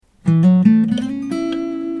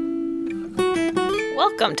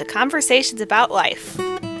Welcome to Conversations About Life.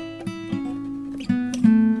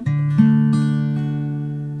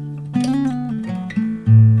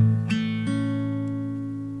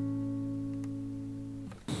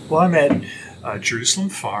 Well, I'm at Jerusalem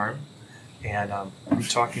Farm, and I'm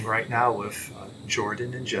talking right now with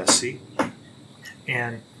Jordan and Jesse.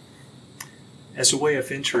 And as a way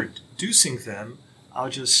of introducing them,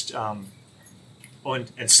 I'll just, and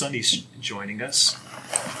Sunny's joining us.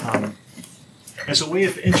 As a way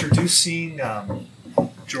of introducing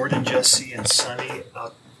Jordan, Jesse, and Sunny,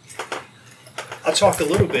 I'll talk a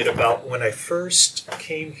little bit about when I first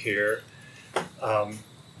came here.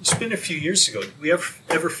 It's been a few years ago. Did we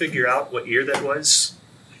ever figure out what year that was?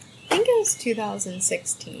 I think it was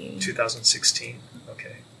 2016. 2016?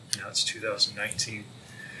 Okay. Now it's 2019.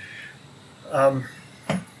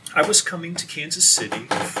 I was coming to Kansas City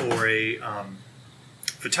for a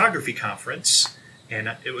photography conference,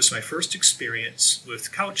 and it was my first experience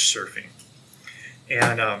with couch surfing.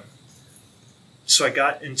 And so I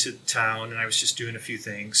got into town, and I was just doing a few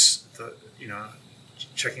things,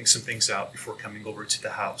 checking some things out before coming over to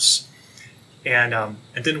the house. And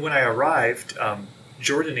then when I arrived,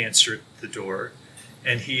 Jordan answered the door,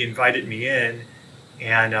 and he invited me in,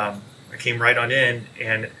 and I came right on in,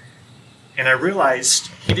 and I realized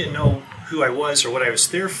he didn't know who I was or what I was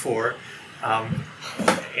there for,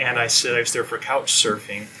 and I said I was there for couch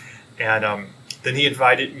surfing, and then he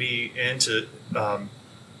invited me in to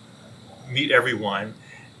meet everyone,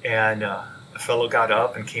 and a fellow got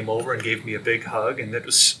up and came over and gave me a big hug, and that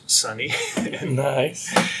was Sunny.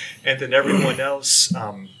 Nice. And then everyone else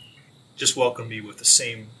just welcomed me with the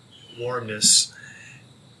same warmness.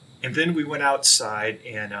 And then we went outside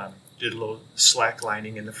and did a little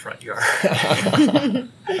slacklining in the front yard.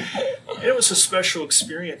 It was a special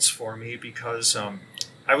experience for me because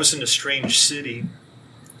I was in a strange city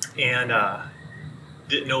and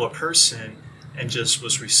didn't know a person and just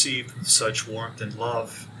was received with such warmth and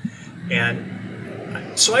love.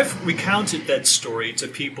 And so I've recounted that story to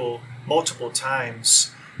people multiple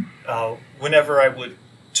times whenever I would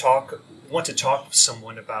want to talk with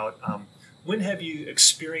someone about when have you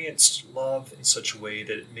experienced love in such a way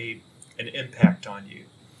that it made an impact on you.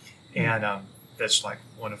 And that's like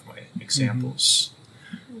one of my examples.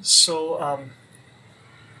 Mm-hmm. So,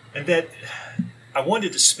 and that I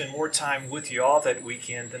wanted to spend more time with you all that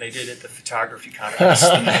weekend than I did at the photography conference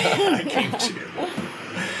I came to.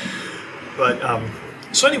 But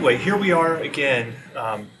so anyway, here we are again,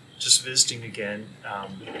 just visiting again,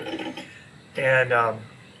 and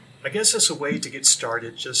I guess as a way to get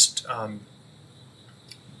started, just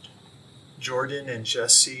Jordan and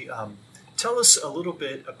Jesse, tell us a little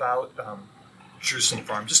bit about Jerusalem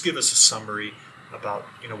Farm. Just give us a summary about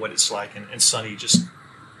what it's like, and Sunny, just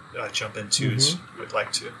jump into as you would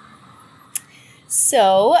like to.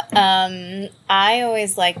 So I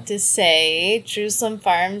always like to say Jerusalem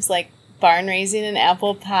Farm's like barn raising an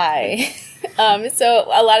apple pie. So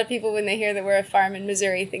a lot of people, when they hear that we're a farm in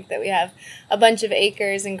Missouri, think that we have a bunch of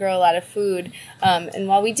acres and grow a lot of food. And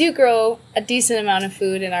while we do grow a decent amount of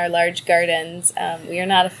food in our large gardens, we are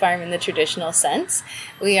not a farm in the traditional sense.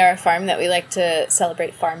 We are a farm that we like to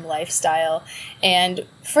celebrate farm lifestyle. And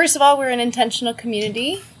first of all, we're an intentional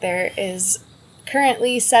community. There is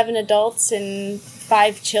currently 7 adults and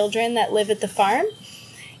 5 children that live at the farm.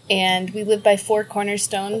 And we live by 4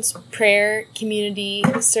 cornerstones: prayer, community,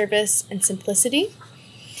 service, and simplicity.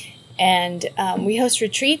 And we host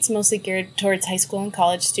retreats mostly geared towards high school and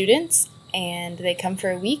college students. And they come for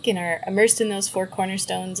a week and are immersed in those 4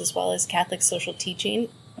 cornerstones as well as Catholic social teaching.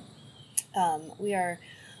 We are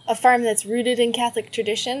a farm that's rooted in Catholic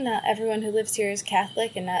tradition. Not everyone who lives here is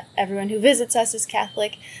Catholic, and not everyone who visits us is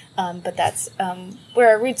Catholic. But that's where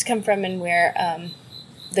our roots come from and where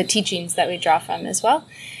the teachings that we draw from as well.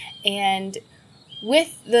 And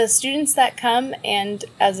with the students that come, and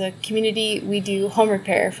as a community, we do home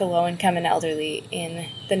repair for low-income and elderly in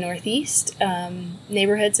the northeast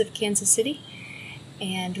neighborhoods of Kansas City.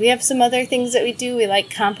 And we have some other things that we do. We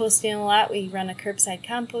like composting a lot. We run a curbside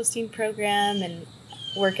composting program and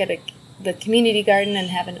work at the community garden and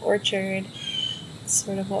have an orchard. That's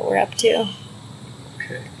sort of what we're up to.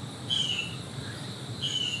 Okay.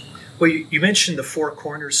 Well, you mentioned the 4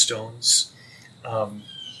 cornerstones.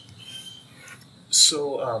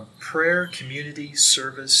 So prayer, community,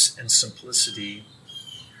 service, and simplicity.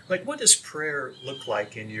 Like, what does prayer look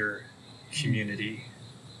like in your community,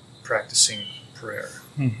 practicing prayer?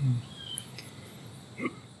 Mm-hmm.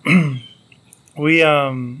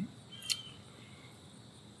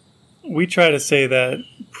 We try to say that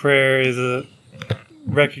prayer is a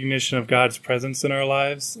recognition of God's presence in our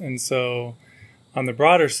lives, and so on the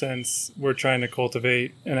broader sense, we're trying to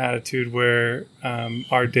cultivate an attitude where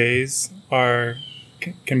our days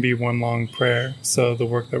can be one long prayer. So the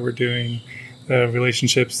work that we're doing, the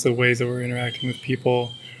relationships, the ways that we're interacting with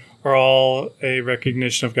people are all a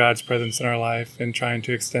recognition of God's presence in our life and trying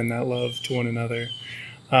to extend that love to one another.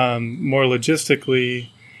 More logistically,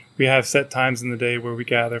 we have set times in the day where we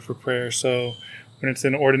gather for prayer. So when it's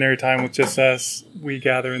an ordinary time with just us, we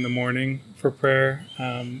gather in the morning for prayer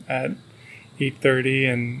at 8:30,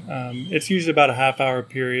 and it's usually about a half-hour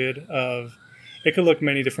period of. It could look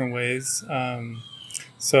many different ways.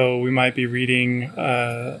 So we might be reading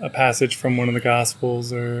a passage from one of the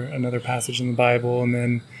Gospels or another passage in the Bible, and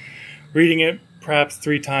then reading it perhaps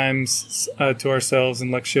 3 times to ourselves in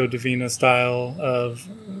Lectio Divina style of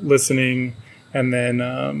listening, and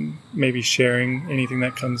then maybe sharing anything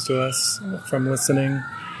that comes to us from listening.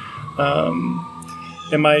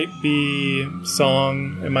 It might be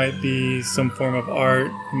song, it might be some form of art,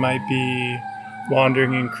 it might be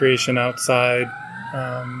wandering in creation outside,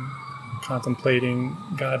 contemplating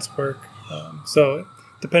God's work. So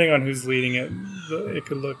depending on who's leading it, it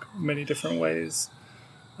could look many different ways.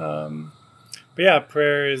 But yeah,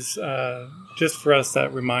 prayer is just for us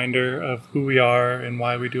that reminder of who we are and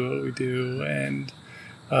why we do what we do, and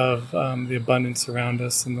of the abundance around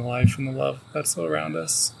us and the life and the love that's around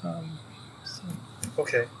us.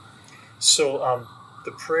 Okay. So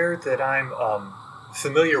the prayer that I'm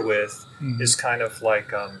familiar with is kind of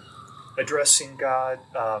like addressing God,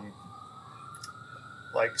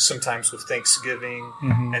 like sometimes with thanksgiving,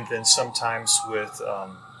 and then sometimes with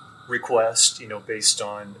request, based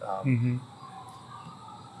on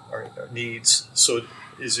our needs. So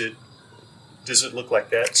does it look like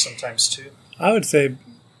that sometimes too? I would say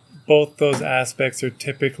both those aspects are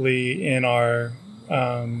typically in our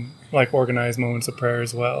organized moments of prayer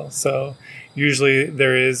as well. So usually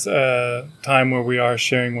there is a time where we are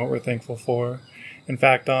sharing what we're thankful for. In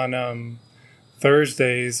fact, on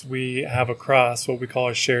Thursdays, we have a cross, what we call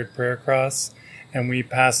a shared prayer cross, and we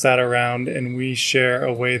pass that around and we share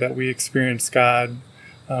a way that we experience God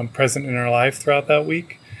present in our life throughout that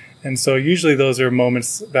week. And so usually those are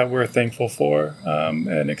moments that we're thankful for,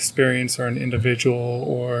 an experience or an individual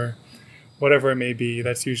or whatever it may be.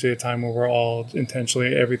 That's usually a time where we're all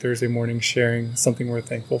intentionally every Thursday morning sharing something we're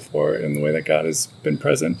thankful for in the way that God has been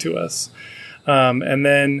present to us. And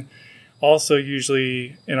then also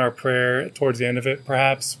usually in our prayer, towards the end of it,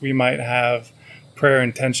 perhaps we might have prayer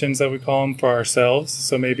intentions that we call them for ourselves.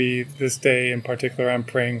 So maybe this day in particular, I'm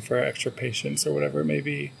praying for extra patience or whatever it may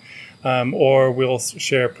be. Or we'll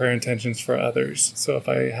share prayer intentions for others. So if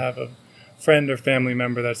I have a friend or family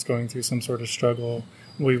member that's going through some sort of struggle,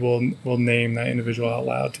 we'll name that individual out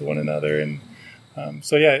loud to one another. And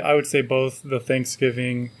so I would say both the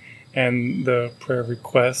thanksgiving and the prayer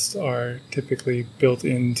requests are typically built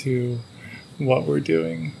into what we're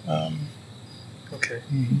doing. Okay.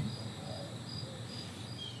 Mm-hmm.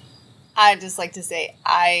 I'd just like to say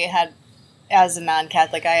as a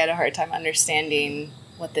non-Catholic, I had a hard time understanding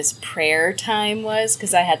what this prayer time was,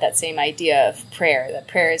 because I had that same idea of prayer, that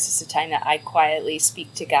prayer is just a time that I quietly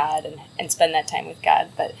speak to God and spend that time with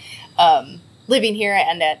God. But living here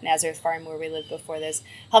and at Nazareth Farm where we lived before this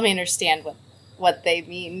helped me understand what they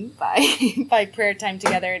mean by prayer time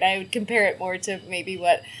together, and I would compare it more to maybe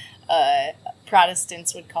what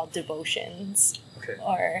Protestants would call devotions. Okay.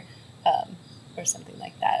 Or something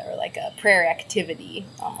like that, or like a prayer activity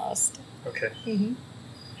almost. Okay. Mm-hmm.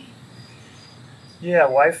 Yeah,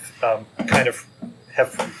 well, I've kind of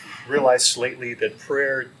have realized lately that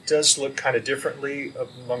prayer does look kind of differently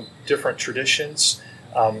among different traditions.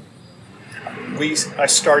 I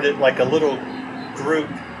started like a little group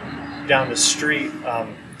down the street.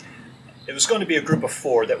 It was going to be a group of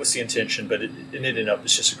 4. That was the intention, but it ended up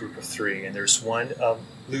it's just a group of 3. And there's one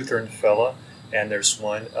Lutheran fella, and there's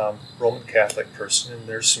one Roman Catholic person, and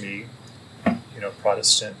there's me,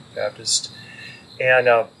 Protestant, Baptist.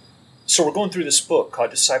 And so we're going through this book called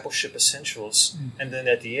Discipleship Essentials, and then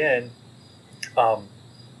at the end,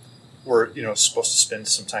 we're supposed to spend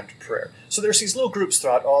some time to prayer. So there's these little groups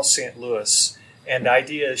throughout all St. Louis, and the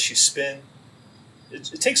idea is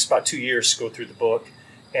it takes about 2 years to go through the book,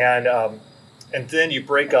 and then you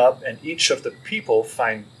break up, and each of the people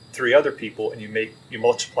find 3 other people, and you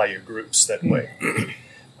multiply your groups that way.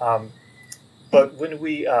 But when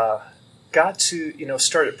we got to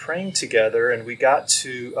started praying together, and we got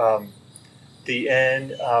to the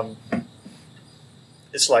end,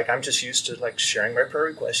 it's like I'm just used to like sharing my prayer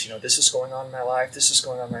requests. This is going on in my life. This is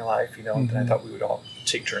going on in my life. And I thought we would all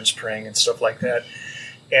take turns praying and stuff like that.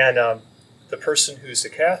 And the person who's a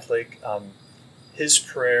Catholic, his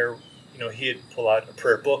prayer, he'd pull out a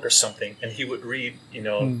prayer book or something, and he would read,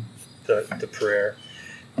 the prayer,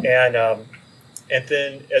 and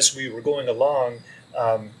then as we were going along,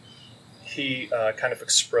 he kind of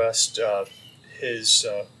expressed his,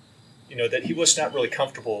 that he was not really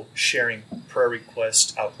comfortable sharing prayer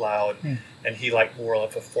requests out loud, and he liked more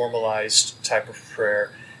of a formalized type of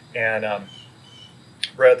prayer, and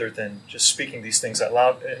rather than just speaking these things out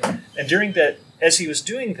loud. And during that, as he was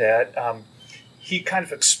doing that, he kind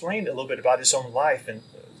of explained a little bit about his own life and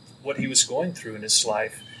what he was going through in his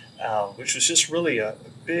life, which was just really a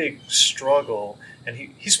big struggle. And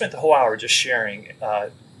he spent the whole hour just sharing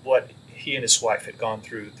what he and his wife had gone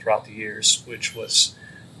through throughout the years, which was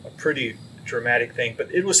a pretty dramatic thing.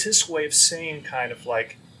 But it was his way of saying kind of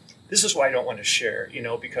like, this is why I don't want to share,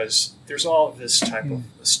 because there's all of this type of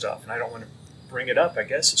stuff, and I don't want to bring it up, I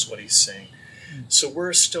guess is what he's saying. So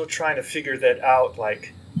we're still trying to figure that out,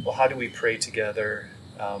 like, well, how do we pray together?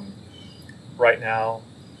 Right now,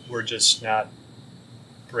 we're just not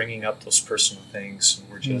bringing up those personal things, and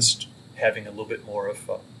we're just having a little bit more of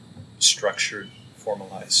a structured,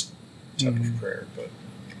 formalized type of prayer. But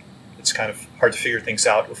it's kind of hard to figure things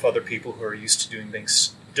out with other people who are used to doing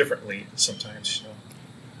things differently sometimes.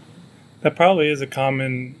 That probably is a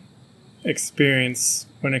common experience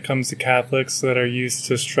when it comes to Catholics that are used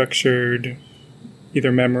to structured,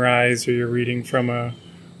 either memorized or you're reading from a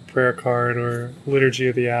prayer card or liturgy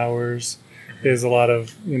of the hours, is a lot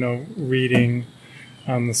of reading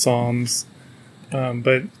the Psalms.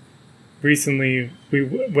 But recently we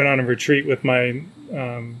went on a retreat with my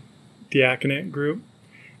diaconate group,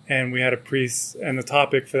 and we had a priest, and the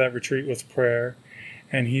topic for that retreat was prayer.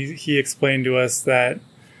 And he explained to us that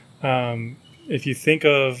if you think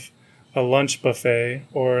of a lunch buffet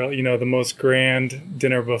or, the most grand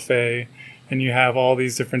dinner buffet, and you have all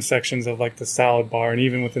these different sections of like the salad bar, and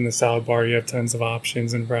even within the salad bar, you have tons of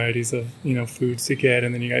options and varieties of, foods to get.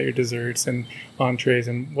 And then you got your desserts and entrees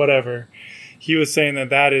and whatever. He was saying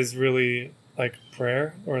that is really like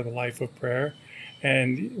prayer, or the life of prayer.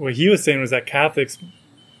 And what he was saying was that Catholics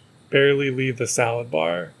barely leave the salad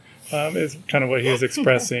bar, is kind of what he was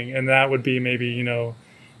expressing. And that would be maybe,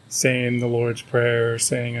 saying the Lord's Prayer or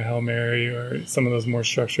saying a Hail Mary or some of those more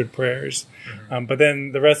structured prayers. But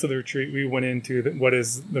then the rest of the retreat, we went into what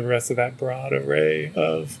is the rest of that broad array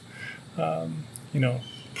of,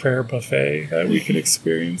 prayer buffet that we could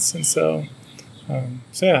experience. And so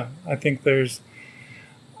yeah, I think that's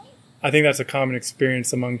a common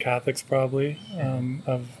experience among Catholics probably,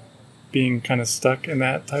 of being kind of stuck in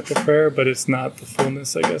that type of prayer, but it's not the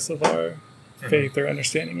fullness, I guess, of our faith or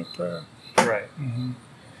understanding of prayer. Right.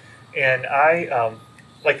 And I,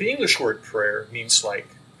 like the English word prayer means like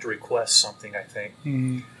to request something, I think.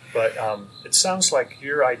 But it sounds like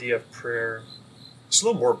your idea of prayer is a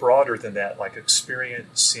little more broader than that, like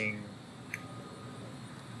experiencing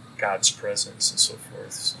God's presence and so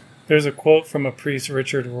forth. There's a quote from a priest,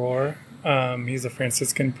 Richard Rohr. He's a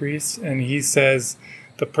Franciscan priest, and he says,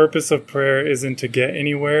 the purpose of prayer isn't to get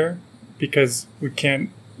anywhere because we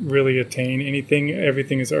can't really attain anything.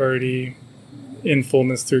 Everything is already in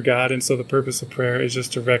fullness through God, and so the purpose of prayer is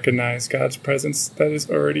just to recognize God's presence that is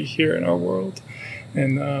already here in our world.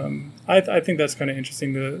 And I think that's kind of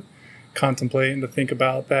interesting to contemplate and to think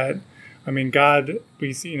about that. I mean, God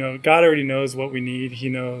already knows what we need. He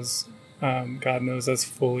knows, God knows us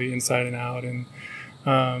fully inside and out, and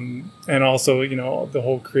also the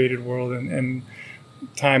whole created world and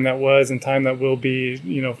time that was and time that will be.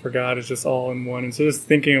 For God is just all in one. And so just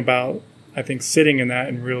thinking about, I think, sitting in that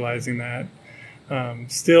and realizing that.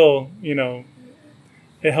 Still,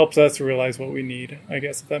 it helps us to realize what we need, I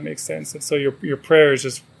guess, if that makes sense. And so your prayer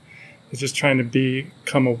is just trying to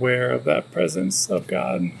become aware of that presence of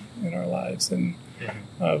God in our lives and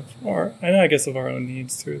of our own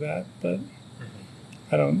needs through that. But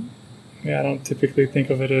I don't typically think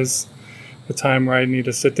of it as a time where I need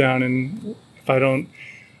to sit down, and if I don't,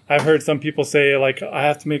 I've heard some people say, like, I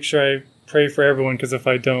have to make sure I pray for everyone, because if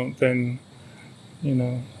I don't, then,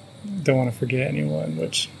 don't want to forget anyone,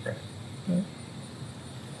 which...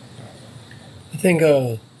 I think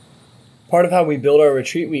part of how we build our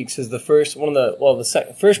retreat weeks is the first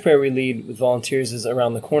prayer we lead with volunteers is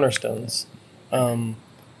around the cornerstones, and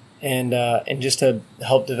just to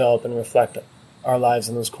help develop and reflect our lives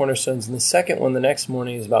on those cornerstones. And the second one, the next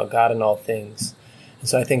morning, is about God in all things. And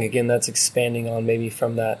so I think, again, that's expanding on maybe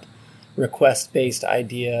from that request-based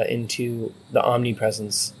idea into the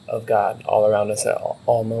omnipresence of God all around us at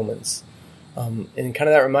all moments. And kind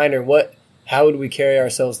of that reminder, how would we carry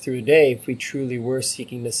ourselves through a day if we truly were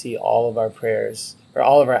seeking to see all of our prayers or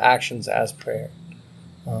all of our actions as prayer?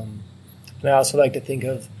 And I also like to think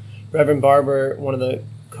of Reverend Barber, one of the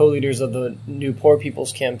co-leaders of the New Poor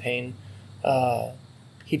People's Campaign,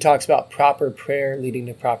 he talks about proper prayer leading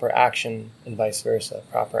to proper action and vice versa,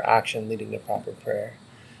 proper action leading to proper prayer.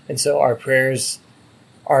 And so our prayers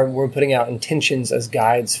we're putting out intentions as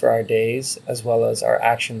guides for our days, as well as our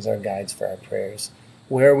actions are guides for our prayers.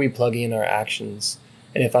 Where are we plugging in our actions?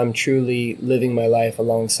 And if I'm truly living my life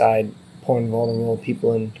alongside poor and vulnerable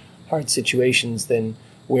people in hard situations, then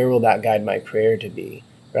where will that guide my prayer to be?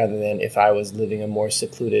 Rather than if I was living a more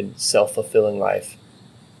secluded, self-fulfilling life,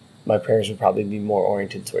 my prayers would probably be more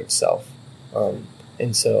oriented towards self.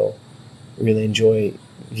 And so really enjoy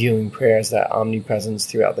viewing prayer as that omnipresence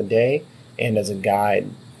throughout the day and as a guide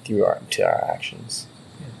to our actions.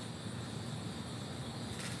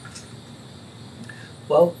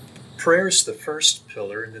 Well, prayer is the first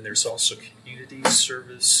pillar, and then there's also community,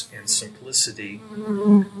 service, and simplicity.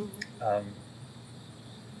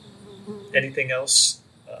 Anything else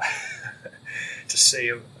to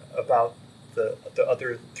say about the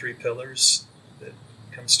other three pillars that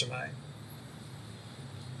comes to mind?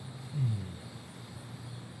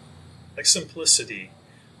 Like simplicity.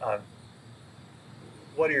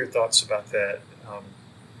 What are your thoughts about that?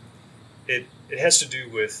 It has to do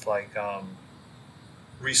with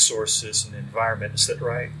resources and environment. Is that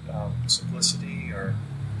right? Simplicity or...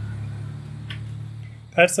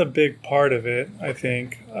 That's a big part of it, I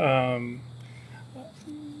think.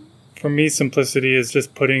 For me, simplicity is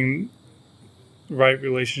just putting right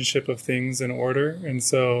relationship of things in order. And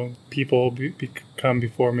so people come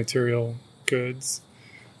before material goods.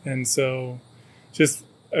 And so just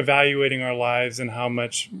evaluating our lives and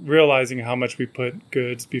realizing how much we put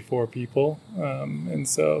goods before people. And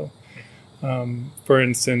so, for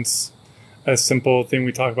instance, a simple thing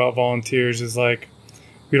we talk about volunteers is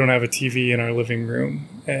we don't have a TV in our living room.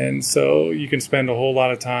 And so you can spend a whole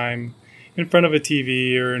lot of time in front of a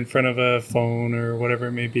TV or in front of a phone or whatever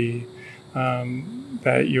it may be,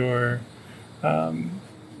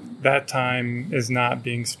 that time is not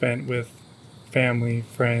being spent with family,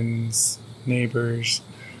 friends, neighbors.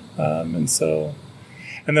 And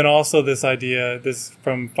then also this idea, this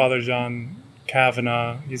from Father John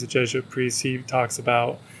Kavanaugh, he's a Jesuit priest, he talks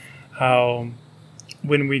about how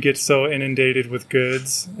when we get so inundated with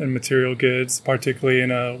goods and material goods, particularly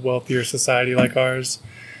in a wealthier society like ours,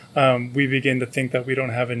 we begin to think that we don't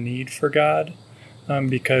have a need for God,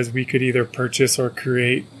 because we could either purchase or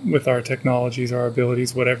create with our technologies, our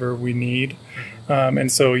abilities, whatever we need.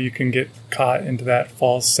 And so you can get caught into that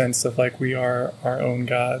false sense of we are our own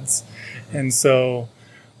gods. And so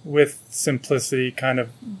with simplicity, kind of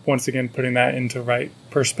once again putting that into right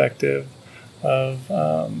perspective of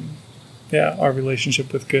our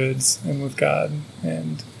relationship with goods and with God.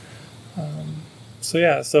 And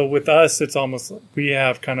so with us, it's almost, we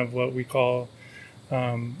have kind of what we call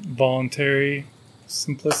voluntary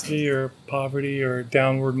simplicity or poverty or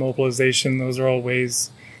downward mobilization. Those are all ways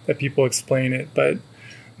that people explain it, but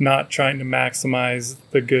not trying to maximize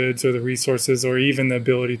the goods or the resources or even the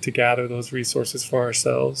ability to gather those resources for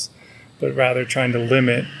ourselves, but rather trying to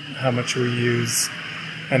limit how much we use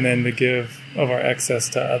and then to give of our excess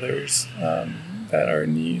to others that are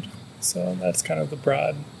in need. So that's kind of the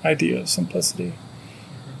broad idea of simplicity.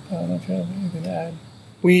 I don't know if you have anything to add.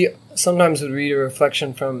 We sometimes would read a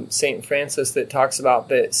reflection from St. Francis that talks about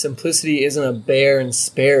that simplicity isn't a bare and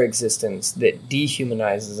spare existence that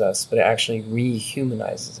dehumanizes us, but it actually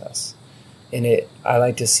rehumanizes us. And I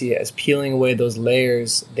like to see it as peeling away those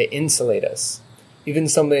layers that insulate us. Even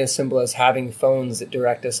something as simple as having phones that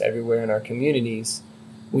direct us everywhere in our communities.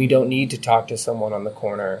 We don't need to talk to someone on the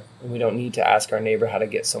corner, and we don't need to ask our neighbor how to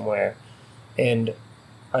get somewhere. And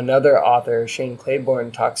another author, Shane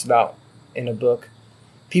Claiborne, talks about in a book,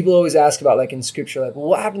 people always ask about, in Scripture, well,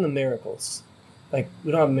 what happened to miracles? We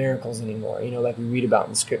don't have miracles anymore, we read about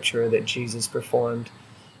in Scripture that Jesus performed.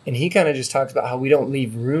 And he kind of just talks about how we don't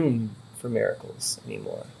leave room for miracles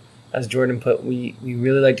anymore. As Jordan put, we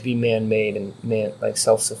really like to be man-made and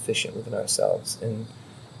self-sufficient within ourselves. And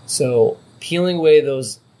so peeling away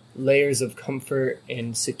those layers of comfort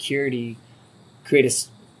and security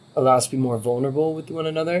allow us to be more vulnerable with one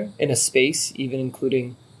another in a space, even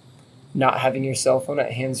including not having your cell phone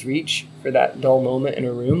at hand's reach for that dull moment in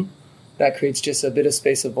a room. That creates just a bit of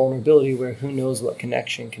space of vulnerability where who knows what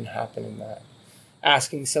connection can happen in that.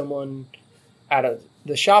 Asking someone at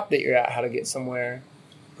the shop that you're at how to get somewhere,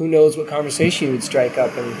 who knows what conversation you would strike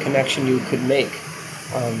up and connection you could make,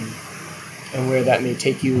 and where that may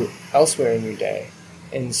take you elsewhere in your day.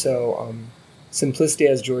 And so simplicity,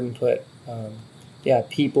 as Jordan put,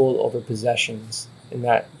 people over possessions, and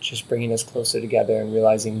that just bringing us closer together and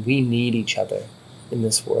realizing we need each other in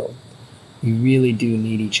this world. We really do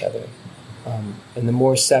need each other. And the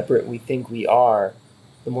more separate we think we are,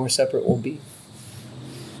 the more separate we'll be.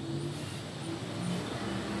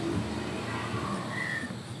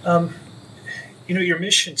 Your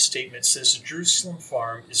mission statement says Jerusalem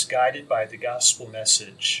Farm is guided by the gospel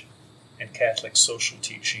message and Catholic social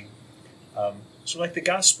teaching. So like the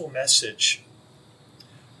gospel message,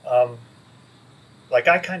 like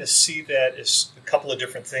I kind of see that as a couple of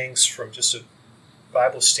different things from just a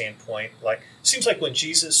Bible standpoint. Like, it seems like when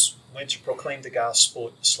Jesus went to proclaim the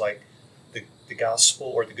gospel, it's like the gospel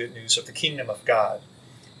or the good news of the kingdom of God,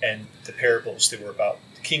 and the parables, they were about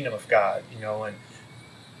the kingdom of God,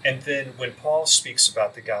 and then when Paul speaks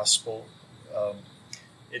about the gospel,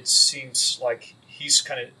 it seems like he's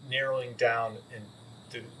kind of narrowing down in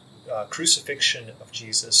the crucifixion of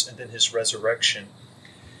Jesus and then his resurrection.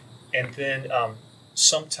 And then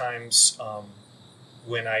sometimes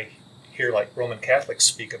when I hear like Roman Catholics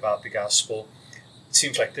speak about the gospel, it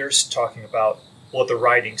seems like they're talking about, the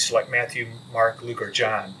writings like Matthew, Mark, Luke, or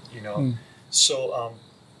John, So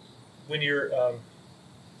when you're,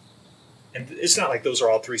 and it's not like those are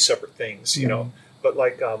all three separate things, but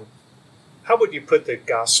like, how would you put the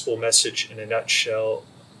gospel message in a nutshell,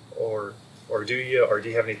 or do you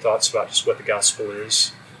have any thoughts about just what the gospel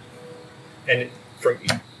is? And from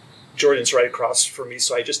Jordan's right across from me,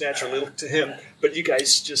 so I just naturally look to him, but you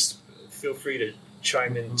guys just feel free to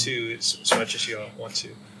chime in too as much as you want to.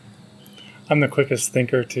 I'm the quickest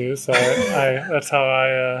thinker too, so I that's how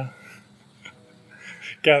I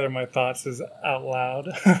gather my thoughts is out loud.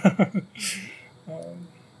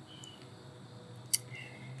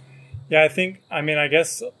 I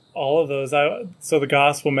guess all of those. So the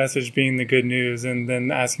gospel message being the good news, and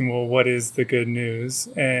then asking, well, what is the good news?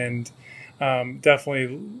 And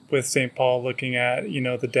definitely with St. Paul looking at,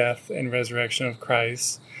 the death and resurrection of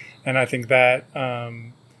Christ. And I think that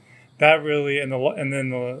that really, and then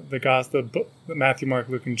the gospel, Matthew, Mark,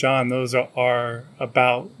 Luke, and John, those are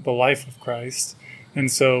about the life of Christ.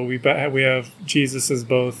 And so we have Jesus as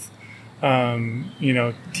both,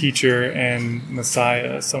 teacher and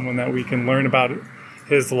Messiah, someone that we can learn about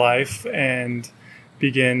his life and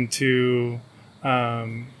begin to,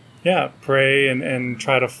 pray and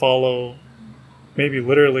try to follow, maybe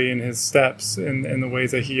literally in his steps, in the ways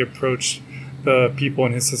that he approached the people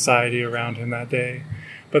in his society around him that day.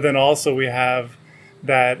 But then also we have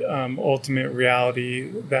that ultimate reality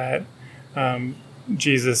that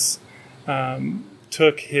Jesus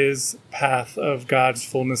took his path of God's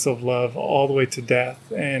fullness of love all the way to death,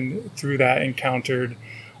 and through that encountered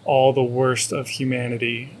all the worst of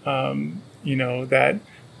humanity, that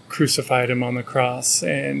crucified him on the cross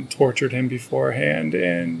and tortured him beforehand.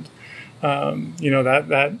 And,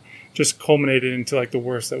 that just culminated into like the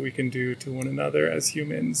worst that we can do to one another as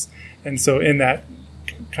humans. And so in that,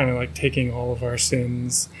 kind of like taking all of our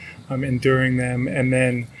sins, enduring them, and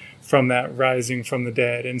then from that rising from the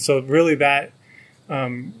dead. And so really that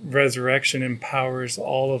resurrection empowers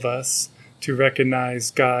all of us to recognize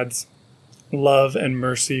God's love and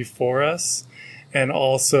mercy for us, and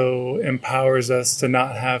also empowers us to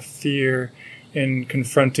not have fear in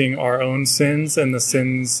confronting our own sins and the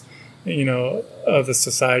sins, of the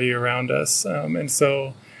society around us. And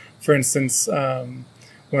so, for instance,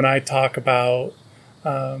 when I talk about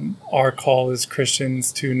our call as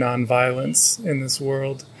Christians to nonviolence in this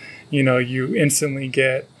world, you instantly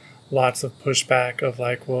get lots of pushback of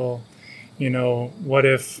like, well, what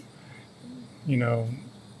if,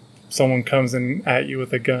 someone comes in at you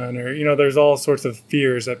with a gun, or, there's all sorts of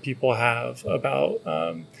fears that people have about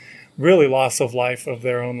really loss of life, of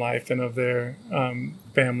their own life and of their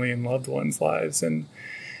family and loved ones' lives. And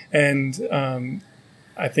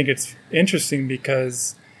I think it's interesting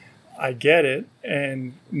because I get it,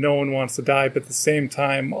 and no one wants to die, but at the same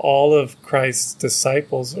time, all of Christ's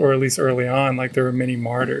disciples, or at least early on, like there were many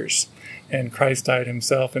martyrs, and Christ died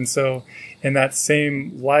himself. And so in that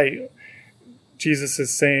same light, Jesus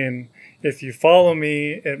is saying, if you follow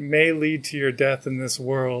me, it may lead to your death in this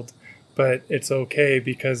world, but it's okay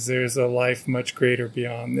because there's a life much greater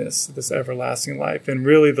beyond this everlasting life. And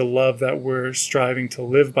really the love that we're striving to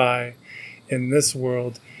live by in this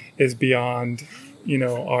world is beyond,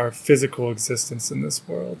 our physical existence in this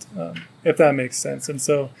world, if that makes sense. And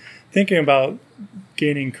so thinking about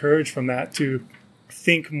gaining courage from that to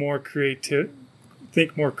think more creatively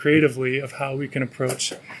of how we can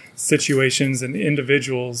approach situations and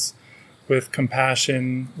individuals with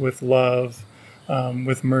compassion, with love,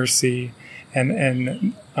 with mercy,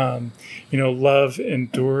 and love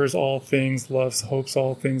endures all things, loves, hopes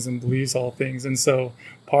all things, and believes all things. And so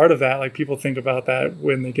part of that, like people think about that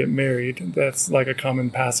when they get married. That's like a common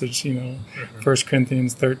passage, 1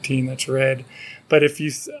 Corinthians 13 that's read. But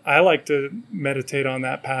I like to meditate on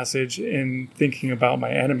that passage in thinking about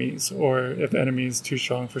my enemies, or if enemy is too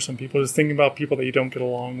strong for some people, just thinking about people that you don't get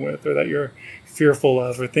along with or that you're fearful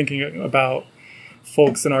of, or thinking about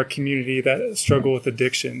folks in our community that struggle with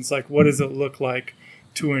addictions. Like, what does it look like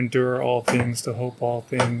to endure all things, to hope all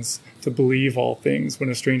things, to believe all things when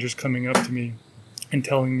a stranger's coming up to me and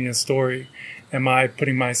telling me a story? Am I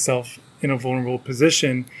putting myself in a vulnerable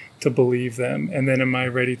position to believe them? And then am I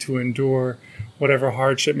ready to endure whatever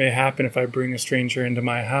hardship may happen if I bring a stranger into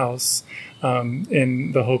my house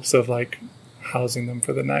in the hopes of like housing them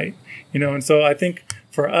for the night? And so I think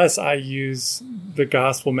for us, I use the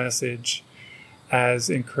gospel message as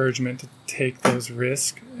encouragement to take those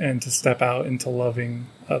risks and to step out into loving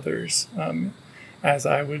others, as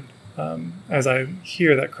I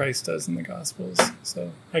hear that Christ does in the Gospels.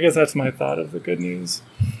 So I guess that's my thought of the good news.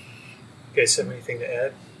 You guys have anything to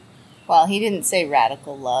add? Well, he didn't say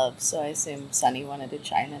radical love, so I assume Sonny wanted to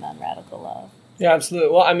chime in on radical love. Yeah,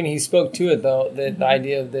 absolutely. Well, I mean, he spoke to it, though, that the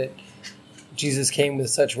idea that Jesus came with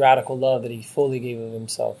such radical love that he fully gave of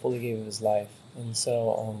himself, fully gave of his life. And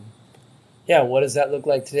so, what does that look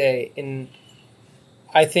like today? And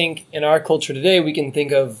I think in our culture today, we can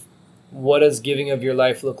think of what does giving of your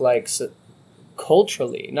life look like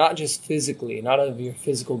culturally, not just physically, not of your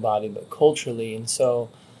physical body, but culturally. And so,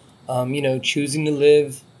 choosing to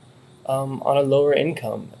live on a lower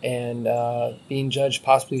income and being judged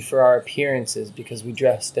possibly for our appearances because we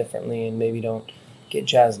dress differently and maybe don't get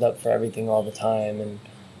jazzed up for everything all the time.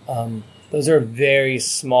 And those are very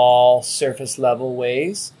small, surface level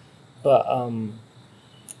ways. But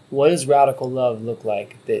what does radical love look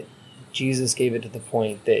like? That Jesus gave it to the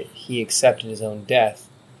point that he accepted his own death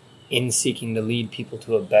in seeking to lead people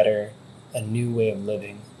to a new way of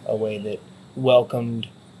living, a way that welcomed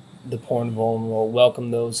the poor and vulnerable,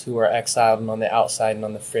 welcomed those who are exiled and on the outside and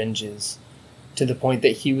on the fringes, to the point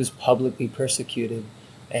that he was publicly persecuted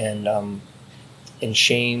and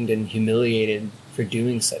shamed and humiliated for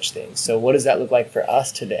doing such things. So what does that look like for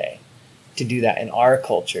us today to do that in our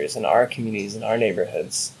cultures, in our communities, in our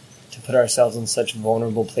neighborhoods, to put ourselves in such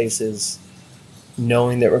vulnerable places,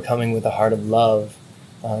 knowing that we're coming with a heart of love,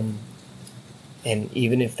 and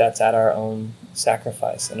even if that's at our own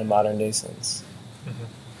sacrifice in a modern day sense. Mm-hmm.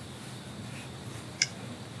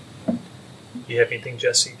 You have anything,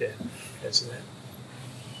 Jesse, to add to that?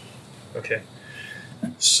 Okay.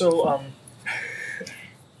 So,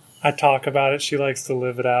 I talk about it. She likes to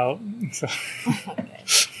live it out. So,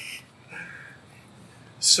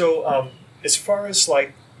 so as far as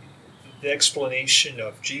like the explanation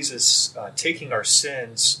of Jesus taking our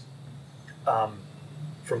sins, from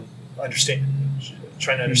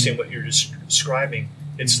trying to understand what you're describing,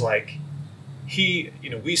 it's like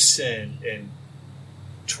we sin in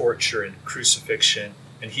torture and crucifixion,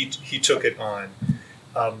 and he took it on.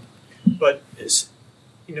 But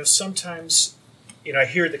sometimes, I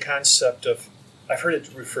hear the concept of, I've heard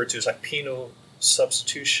it referred to as like penal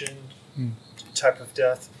substitution type of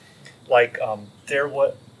death. Like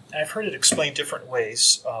I've heard it explained different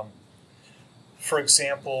ways. For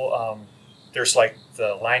example, there's like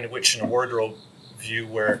the Lion, the Witch, and the Wardrobe view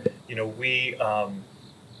where, we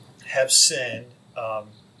have sinned,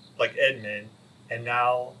 like Edmund, and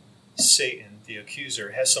now Satan, the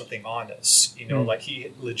accuser, has something on us. Like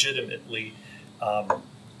he legitimately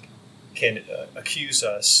can accuse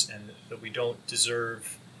us, and that we don't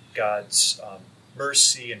deserve God's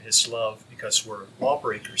mercy and his love because we're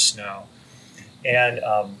lawbreakers now. And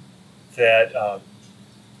that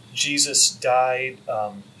Jesus died,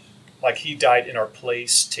 like he died in our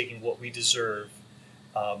place, taking what we deserve,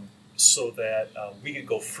 so that we could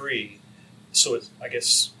go free. So I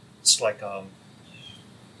guess it's like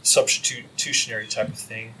substitutionary type of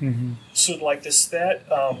thing. Mm-hmm. So like does that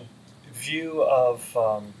view of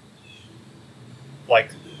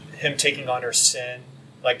like him taking on our sin,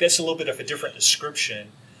 like that's a little bit of a different description.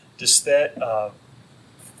 Does that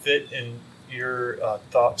fit in your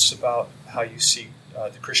thoughts about how you see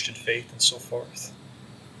the Christian faith and so forth?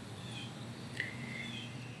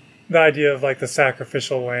 The idea of like the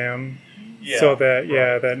sacrificial lamb, so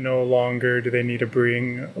that that no longer do they need to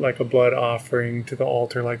bring like a blood offering to the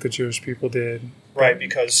altar like the Jewish people did, right?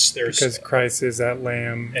 Because Christ is that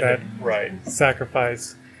lamb that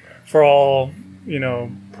sacrifice for all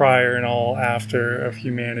prior and all after of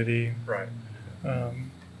humanity, right?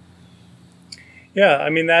 I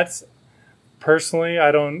mean that's personally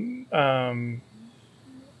I don't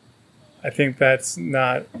I think that's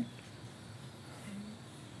not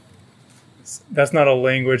a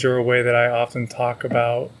language or a way that I often talk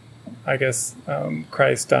about, I guess,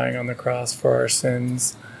 Christ dying on the cross for our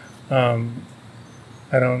sins. I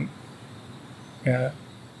don't, yeah.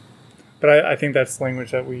 But I think that's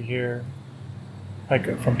language that we hear,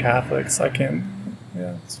 like, from Catholics. I can't,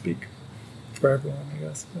 speak for everyone, I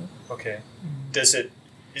guess. But. Okay.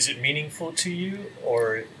 Is it meaningful to you,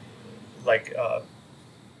 or like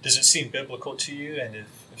does it seem biblical to you? And if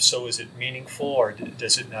so, is it meaningful, or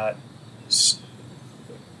does it not?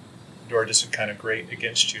 Or does it kind of grate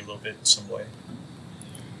against you a little bit in some way?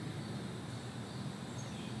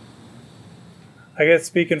 I guess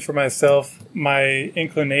speaking for myself, my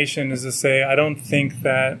inclination is to say I don't think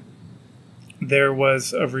that there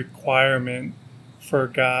was a requirement for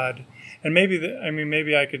God, and maybe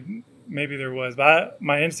there was, but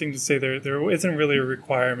my instinct is to say there isn't really a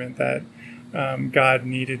requirement that God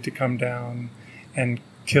needed to come down and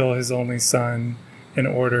kill His only Son in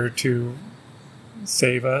order to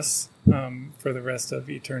save us for the rest of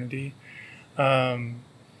eternity.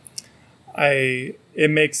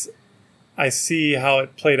 I see how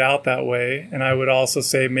it played out that way, and I would also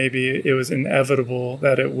say maybe it was inevitable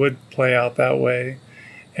that it would play out that way,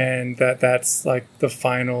 and that's like the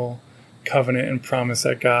final covenant and promise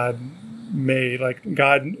that God made. Like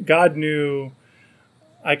God knew.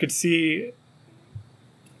 I could see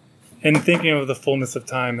in thinking of the fullness of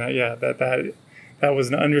time that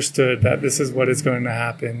was understood, that this is what is going to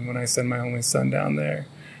happen when I send my only Son down there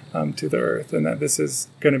to the earth, and that this is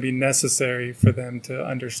going to be necessary for them to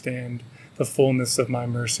understand the fullness of my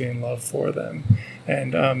mercy and love for them,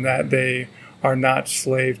 and that they are not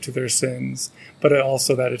slave to their sins, but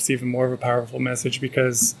also that it's even more of a powerful message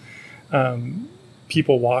because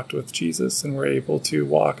people walked with Jesus and were able to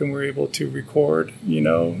walk and were able to record, in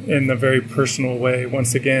a very personal way.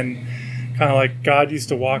 Once again, kind of like God used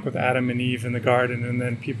to walk with Adam and Eve in the garden, and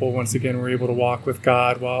then people once again were able to walk with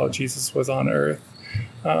God while Jesus was on earth.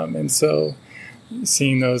 And so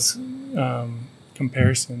seeing those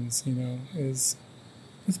comparisons, is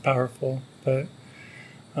powerful. But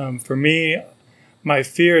for me, my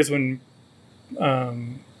fear is when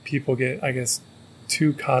people get, I guess,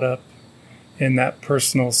 too caught up in that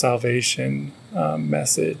personal salvation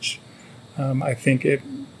message. I think it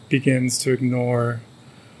begins to ignore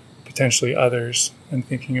potentially others, and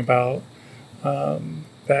thinking about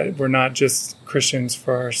that we're not just Christians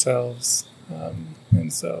for ourselves.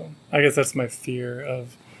 And so I guess that's my fear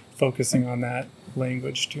of focusing on that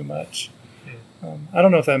language too much. I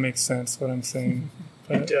don't know if that makes sense, what I'm saying.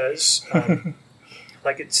 But. It does.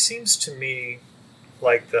 Like, it seems to me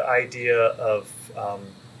like the idea of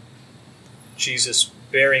Jesus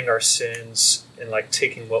bearing our sins and like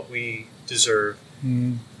taking what we deserve,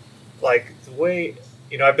 like the way,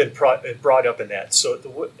 I've been brought up in that.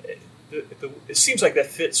 So it seems like that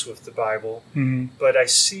fits with the Bible, but I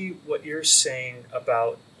see what you're saying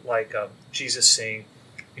about like Jesus saying,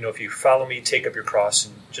 if you follow me, take up your cross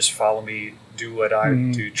and just follow me, do what I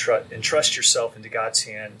do, and trust yourself into God's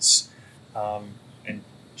hands, and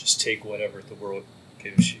just take whatever the world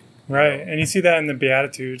gives you. Right, and you see that in the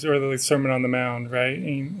Beatitudes or the Sermon on the Mount, right?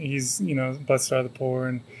 And he's, blessed are the poor,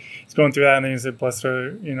 and he's going through that, and then he said, blessed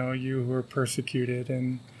are, you who are persecuted.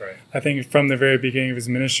 And right. I think from the very beginning of his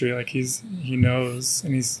ministry, like he knows,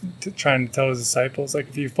 and he's trying to tell his disciples, like,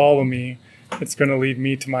 if you follow me, it's going to lead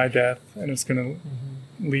me to my death, and it's going to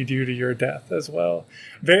lead you to your death as well,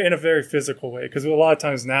 in a very physical way. Because a lot of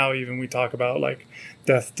times now, even we talk about like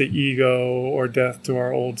death to ego or death to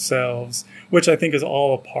our old selves, which I think is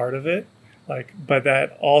all a part of it. Like, but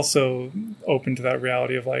that also open to that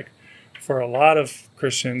reality of like, for a lot of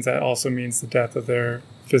Christians, that also means the death of their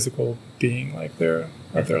physical being, like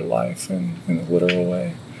of their life, in a literal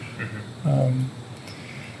way.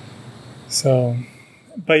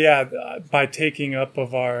 But yeah, by taking up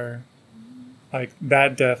of our, like,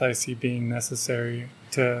 that death, I see being necessary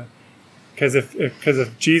to, because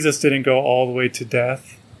if Jesus didn't go all the way to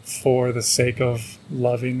death for the sake of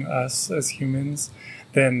loving us as humans,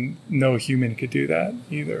 then no human could do that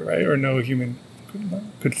either, right? Or no human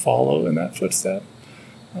could follow in that footstep.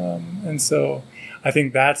 And so I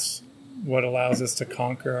think that's what allows us to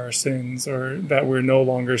conquer our sins, or that we're no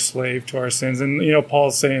longer slave to our sins. And,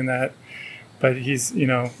 Paul's saying that, but he's,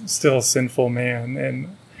 still a sinful man.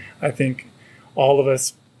 And I think all of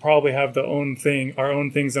us probably have our own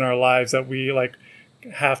things in our lives that we like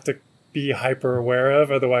have to be hyper aware of.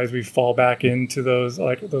 Otherwise we fall back into those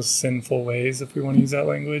sinful ways, if we want to use that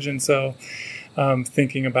language. And so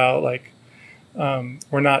thinking about like,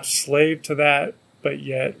 we're not slave to that, but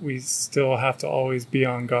yet we still have to always be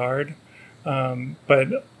on guard.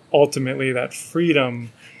 But ultimately that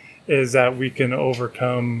freedom is that we can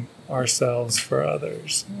overcome ourselves for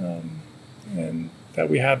others, and that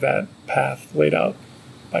we have that path laid out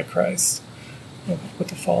by Christ of what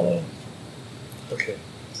to follow. Okay.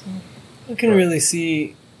 I can really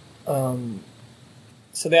see, so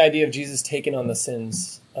the idea of Jesus taking on the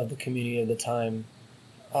sins of the community of the time.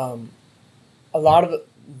 A lot of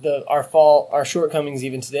our shortcomings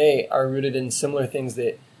even today are rooted in similar things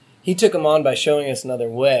that he took them on by showing us another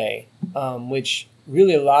way, which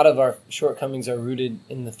really a lot of our shortcomings are rooted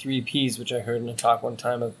in the 3 Ps, which I heard in a talk one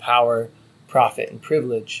time, of power, profit, and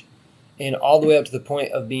privilege. And all the way up to the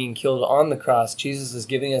point of being killed on the cross, Jesus is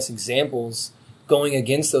giving us examples going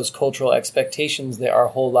against those cultural expectations that our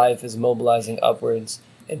whole life is mobilizing upwards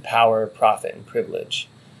in power, profit, and privilege.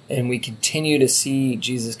 And we continue to see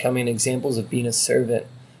Jesus coming in examples of being a servant,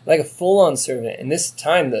 like a full-on servant. In this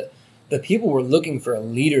time, the people were looking for a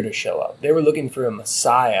leader to show up. They were looking for a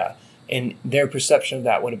Messiah, and their perception of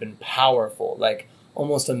that would have been powerful, like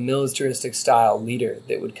almost a militaristic style leader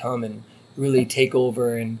that would come and really take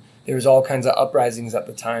over. And there was all kinds of uprisings at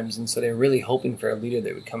the times, and so they were really hoping for a leader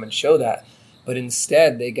that would come and show that. But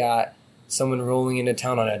instead, they got someone rolling into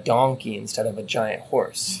town on a donkey instead of a giant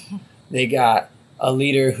horse. They got a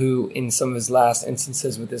leader who, in some of his last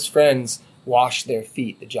instances with his friends, washed their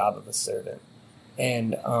feet, the job of a servant.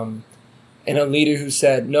 And a leader who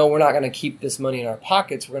said, no, we're not going to keep this money in our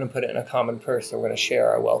pockets. We're going to put it in a common purse, and we're going to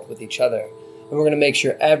share our wealth with each other. And we're going to make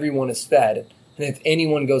sure everyone is fed. And if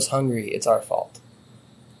anyone goes hungry, it's our fault.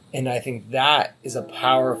 And I think that is a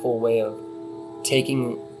powerful way of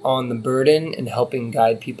taking on the burden and helping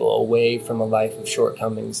guide people away from a life of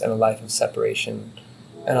shortcomings and a life of separation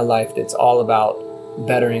and a life that's all about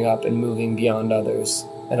bettering up and moving beyond others,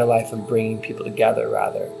 and a life of bringing people together,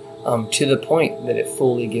 rather, to the point that it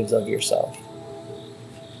fully gives of yourself.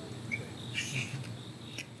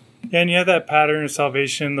 Yeah, and you have that pattern of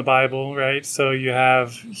salvation in the Bible, right? So you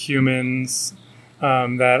have humans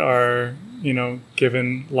that are,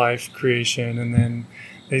 given life, creation, and then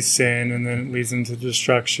they sin, and then it leads them to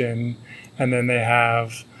destruction, and then they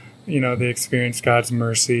have, they experience God's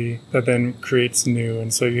mercy that then creates new.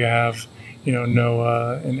 And so you have,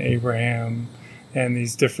 Noah and Abraham and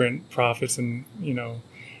these different prophets. And,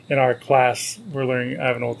 in our class, I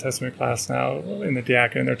have an Old Testament class now in the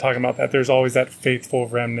diaconate, and they're talking about that. There's always that faithful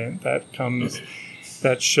remnant that comes,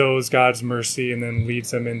 that shows God's mercy and then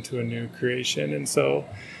leads them into a new creation. And so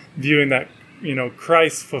viewing that,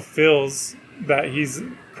 Christ fulfills that,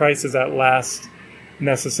 Christ is that last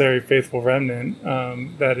necessary faithful remnant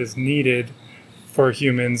that is needed for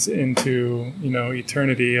humans into,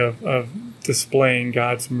 eternity of displaying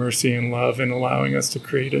God's mercy and love and allowing us to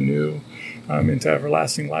create anew into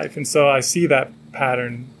everlasting life. And so I see that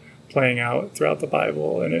pattern playing out throughout the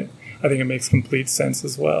Bible, and I think it makes complete sense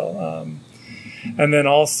as well. And then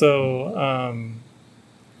also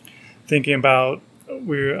thinking about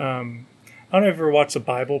I don't know if you ever watched the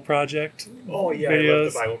Bible Project. Oh, yeah, videos. I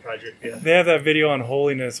love the Bible Project, yeah. They have that video on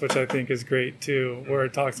holiness, which I think is great, too, where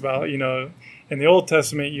it talks about, in the Old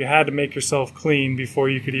Testament, you had to make yourself clean before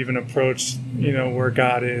you could even approach, where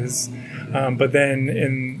God is. But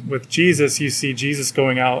then with Jesus, you see Jesus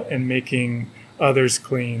going out and making others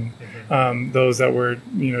clean, those that were,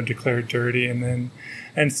 declared dirty. And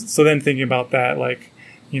so then thinking about that, like,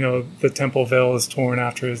 the temple veil is torn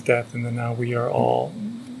after his death, and then now we are all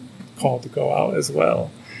called to go out as well,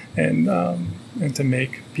 and to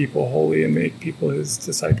make people holy and make people his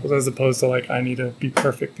disciples, as opposed to like, I need to be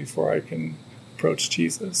perfect before I can approach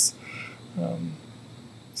Jesus.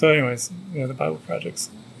 So anyways, the Bible Project's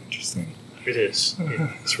interesting. It is.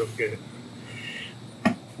 It's real good.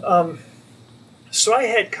 So I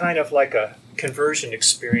had kind of like a conversion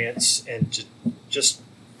experience, and to just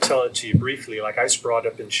tell it to you briefly, like I was brought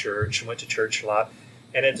up in church and went to church a lot,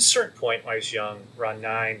 and at a certain point when I was young, around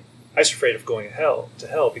 9, I was afraid of going to hell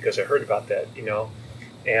because I heard about that, and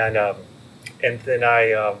then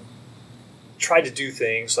I tried to do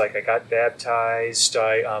things like I got baptized.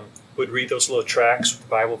 I would read those little tracts with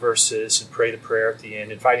Bible verses and pray the prayer at the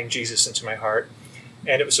end, inviting Jesus into my heart.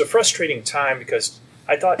 And it was a frustrating time because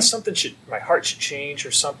I thought my heart should change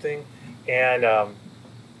or something, and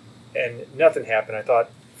nothing happened. I thought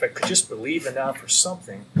if I could just believe enough or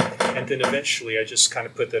something, and then eventually I just kind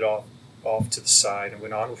of put that off to the side and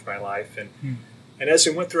went on with my life. And as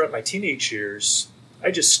I went throughout my teenage years,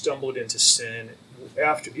 I just stumbled into sin.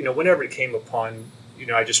 After, whenever it came upon,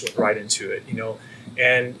 I just went right into it,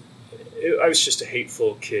 and I was just a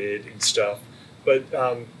hateful kid and stuff. But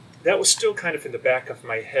that was still kind of in the back of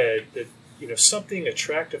my head that, something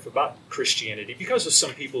attractive about Christianity because of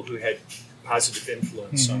some people who had positive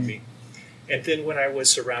influence on me. And then when I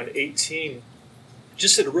was around 18,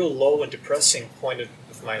 just at a real low and depressing point of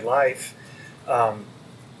my life,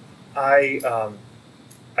 I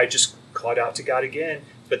just called out to God again.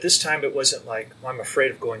 But this time it wasn't like, well, I'm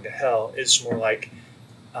afraid of going to hell. It's more like,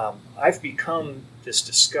 I've become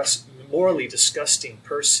this morally disgusting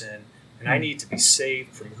person, and I need to be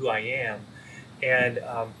saved from who I am. And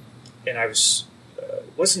I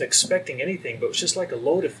wasn't expecting anything, but it was just like a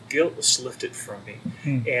load of guilt was lifted from me.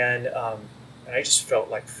 And I just felt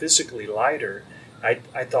like physically lighter.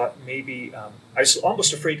 I thought maybe I was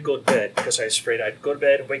almost afraid to go to bed, because I was afraid I'd go to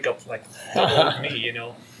bed and wake up like double me, you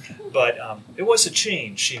know. But it was a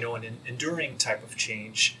change, you know, an enduring type of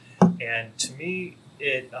change. And to me,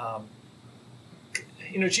 it,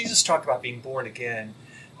 you know, Jesus talked about being born again,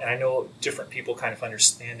 and I know different people kind of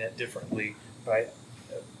understand that differently.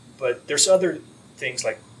 But there's other things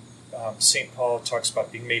like St. Paul talks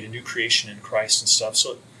about being made a new creation in Christ and stuff.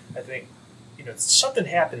 So I think, you know, something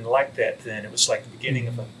happened like that then. It was like the beginning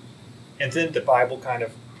of and then the Bible kind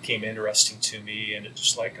of became interesting to me, and it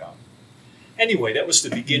just like, anyway, that was the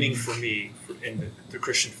beginning for me in the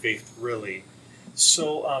Christian faith, really.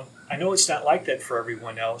 So I know it's not like that for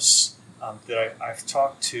everyone else that I've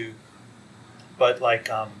talked to, but like,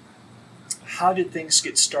 how did things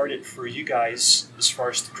get started for you guys as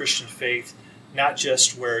far as the Christian faith? Not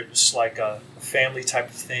just where it's like a family type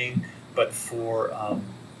of thing, but for,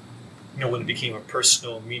 you know, when it became a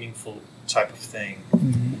personal, meaningful type of thing.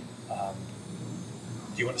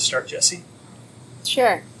 Do you want to start, Jesse?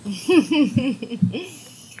 Sure.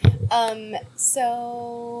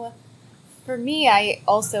 So for me, I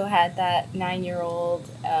also had that 9-year-old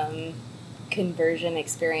conversion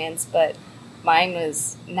experience, but mine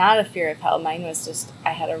was not a fear of hell. Mine was just,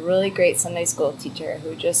 I had a really great Sunday school teacher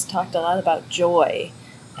who just talked a lot about joy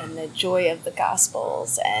and the joy of the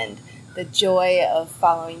Gospels and the joy of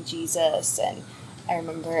following Jesus. And I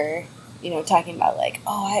remember, you know, talking about like,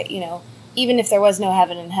 even if there was no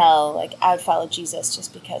heaven and hell, like I would follow Jesus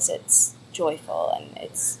just because it's joyful and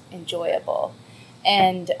it's enjoyable.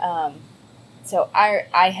 And so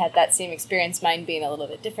I had that same experience, mine being a little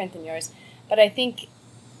bit different than yours. But I think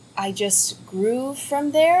I just grew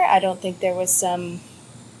from there. I don't think there was some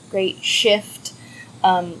great shift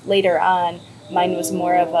later on. Mine was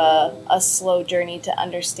more of a slow journey to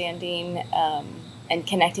understanding and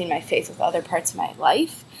connecting my faith with other parts of my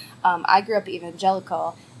life. I grew up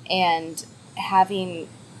evangelical, and having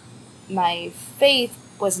my faith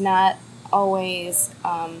was not always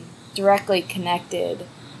directly connected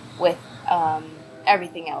with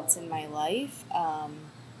everything else in my life.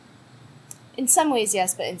 In some ways,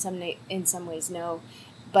 yes, but in some ways, no.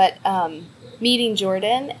 But meeting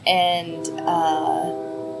Jordan and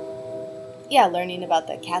learning about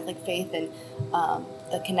the Catholic faith and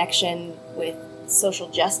the connection with social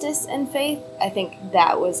justice and faith, I think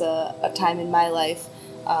that was a time in my life,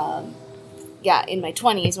 in my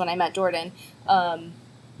 20s when I met Jordan,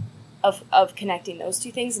 of connecting those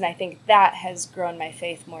two things. And I think that has grown my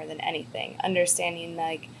faith more than anything, understanding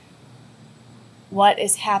like what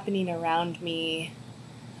is happening around me.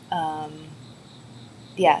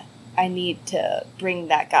 I need to bring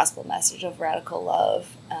that gospel message of radical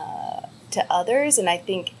love to others. And I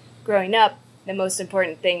think growing up, the most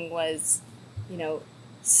important thing was, you know,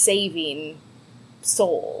 saving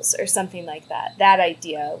souls or something like that. That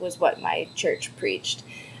idea was what my church preached.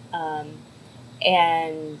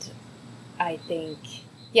 And I think,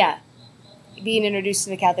 being introduced to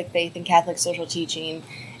the Catholic faith and Catholic social teaching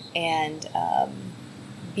and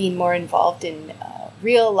being more involved in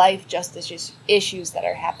real life justice issues that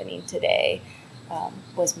are happening today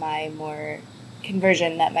was my more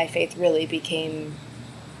conversion, that my faith really became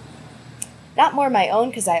not more my own,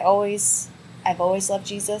 because I've always loved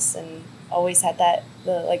Jesus and always had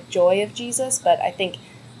the joy of Jesus, but I think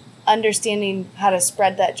understanding how to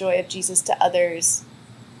spread that joy of Jesus to others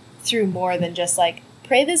through more than just like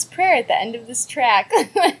pray this prayer at the end of this track,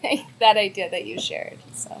 like that idea that you shared.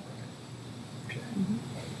 So.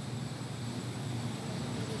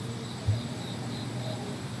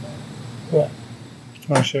 What? You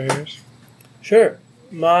want to share yours? Sure.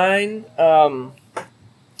 Mine,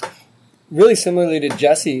 really similarly to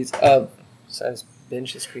Jesse's, his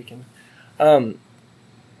bench is creaking.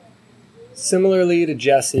 Similarly to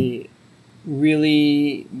Jesse,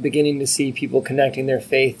 really beginning to see people connecting their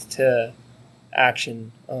faith to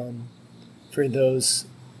action for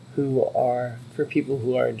people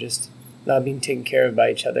who are just not being taken care of by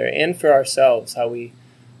each other, and for ourselves, how we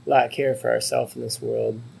lack care for ourselves in this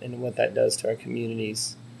world and what that does to our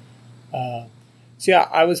communities. I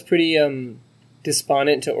was pretty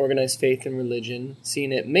despondent to organized faith and religion,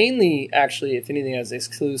 seeing it mainly, actually, if anything, as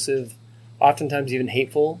exclusive oftentimes even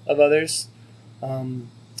hateful of others,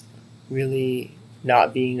 really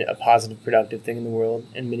not being a positive, productive thing in the world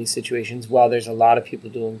in many situations. While there's a lot of people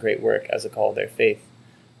doing great work as a call of their faith,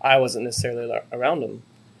 I wasn't necessarily around them.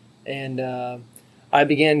 And I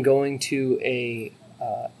began going to a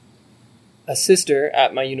sister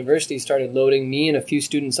at my university started loading me and a few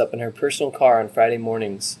students up in her personal car on Friday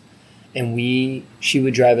mornings, and she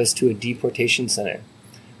would drive us to a deportation center,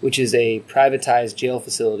 which is a privatized jail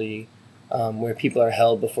facility where people are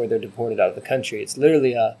held before they're deported out of the country. It's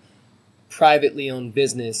literally a privately owned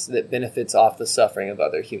business that benefits off the suffering of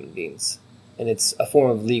other human beings, and it's a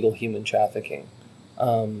form of legal human trafficking.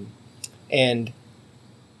 And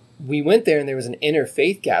we went there, and there was an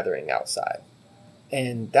interfaith gathering outside.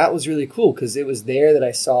 And that was really cool because it was there that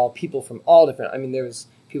I saw people from all different... I mean, there was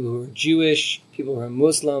people who were Jewish, people who were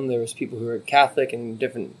Muslim, there was people who were Catholic and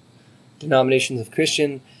different denominations of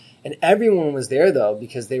Christian. And everyone was there, though,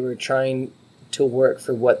 because they were trying to work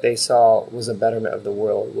for what they saw was a betterment of the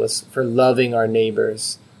world, was for loving our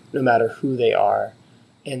neighbors, no matter who they are.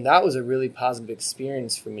 And that was a really positive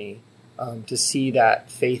experience for me, to see that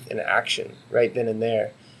faith in action right then and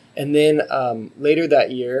there. And then later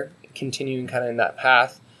that year, continuing kind of in that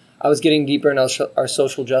path, I was getting deeper in our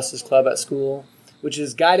social justice club at school, which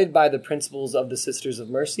is guided by the principles of the Sisters of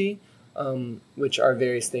Mercy, which are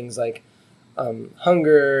various things like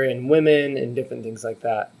hunger and women and different things like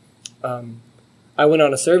that. I went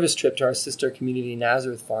on a service trip to our sister community,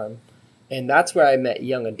 Nazareth Farm, and that's where I met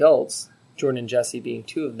young adults, Jordan and Jesse being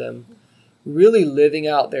two of them, really living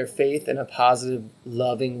out their faith in a positive,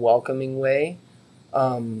 loving, welcoming way.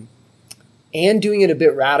 And doing it a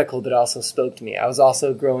bit radical that also spoke to me. I was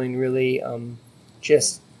also growing really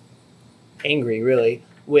just angry, really,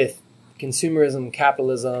 with consumerism,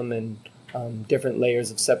 capitalism, and different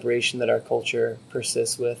layers of separation that our culture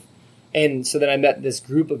persists with. And so then I met this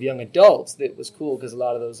group of young adults that was cool because a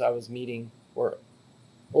lot of those I was meeting were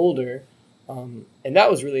older. And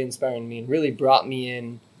that was really inspiring to me and really brought me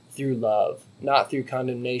in through love, not through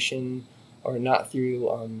condemnation or not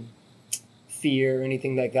through... fear or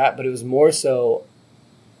anything like that, but it was more so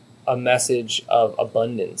a message of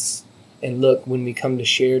abundance. And look, when we come to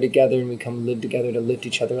share together and we come live together to lift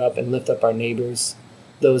each other up and lift up our neighbors,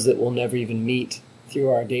 those that we'll never even meet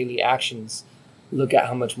through our daily actions, look at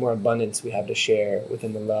how much more abundance we have to share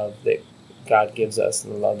within the love that God gives us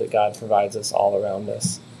and the love that God provides us all around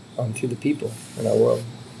us through the people in our world.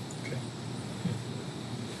 Okay.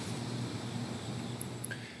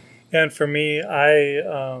 And for me,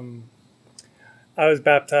 I was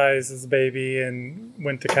baptized as a baby and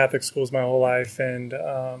went to Catholic schools my whole life, and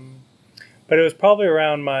but it was probably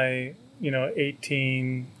around my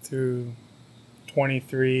 18 through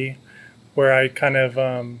 23 where I kind of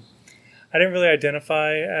I didn't really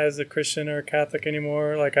identify as a Christian or a Catholic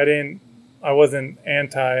anymore. Like I wasn't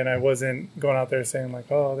anti, and I wasn't going out there saying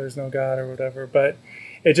like, oh, there's no God or whatever. But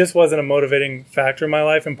it just wasn't a motivating factor in my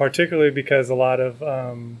life, and particularly because a lot of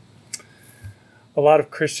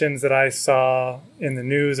Christians that I saw in the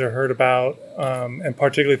news or heard about, and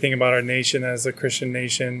particularly thinking about our nation as a Christian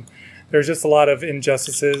nation, there's just a lot of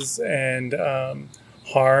injustices and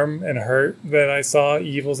harm and hurt that I saw,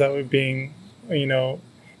 evils that were being,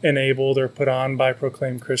 enabled or put on by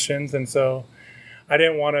proclaimed Christians. And so I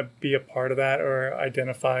didn't want to be a part of that or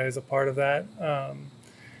identify as a part of that.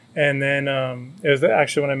 And then it was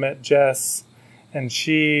actually when I met Jess, and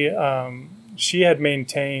she had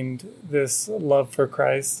maintained this love for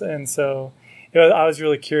Christ, and so I was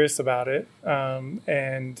really curious about it.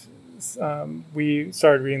 And we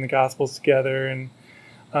started reading the Gospels together, and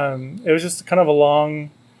it was just kind of a long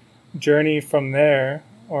journey from there,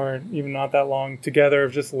 or even not that long, together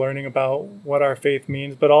of just learning about what our faith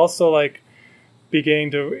means, but also like beginning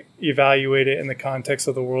to evaluate it in the context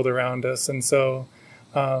of the world around us. And so,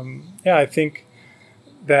 I think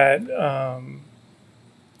that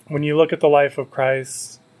when you look at the life of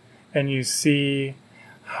Christ and you see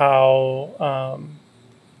how,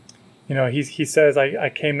 he says, I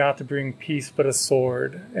came not to bring peace, but a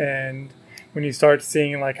sword. And when you start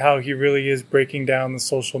seeing like how he really is breaking down the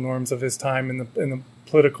social norms of his time and the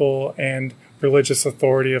political and religious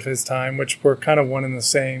authority of his time, which were kind of one and the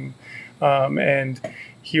same. And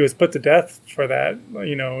he was put to death for that,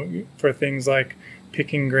 for things like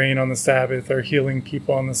picking grain on the Sabbath or healing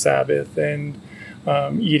people on the Sabbath, and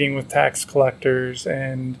eating with tax collectors,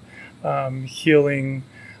 and healing,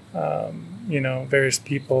 various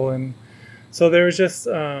people. And so there was just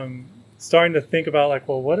starting to think about like,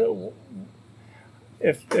 well, what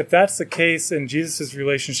if that's the case in Jesus'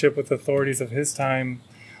 relationship with authorities of his time,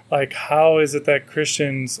 like how is it that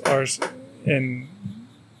Christians are, in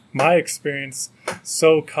my experience,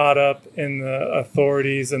 so caught up in the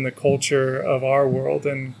authorities and the culture of our world,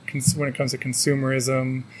 and when it comes to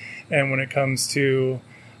consumerism, and when it comes to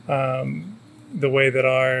the way that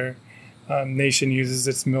our nation uses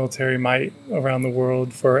its military might around the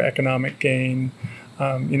world for economic gain.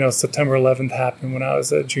 September 11th happened when I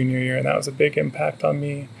was a junior year, and that was a big impact on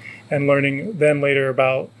me. And learning then later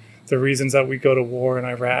about the reasons that we go to war in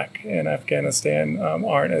Iraq and Afghanistan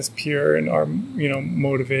aren't as pure and are,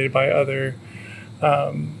 motivated by other,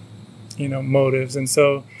 motives. And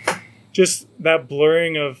so just that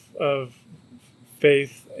blurring of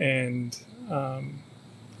faith and,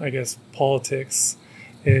 politics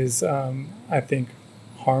is, I think,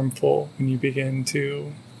 harmful when you begin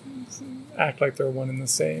to act like they're one and the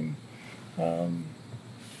same.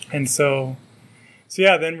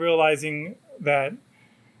 Then realizing that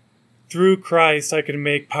through Christ, I can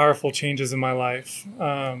make powerful changes in my life,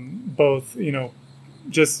 both,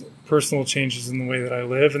 just personal changes in the way that I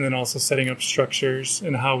live, and then also setting up structures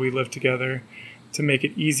in how we live together to make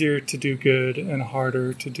it easier to do good and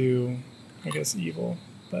harder to do, evil.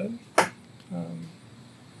 But,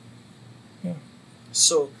 yeah.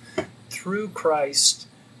 So through Christ,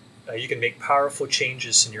 you can make powerful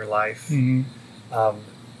changes in your life. Mm-hmm.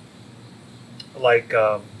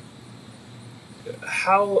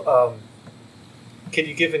 How can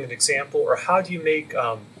you give an example, or how do you make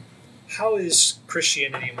how is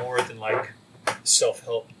Christianity more than like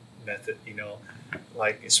self-help method,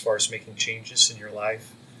 like as far as making changes in your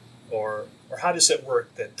life, or how does it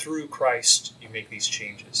work that through Christ you make these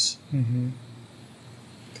changes? Mm-hmm.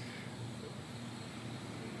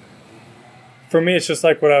 For me, it's just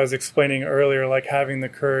like what I was explaining earlier, like having the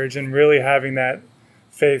courage and really having that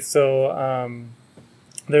faith. So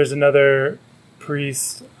there's another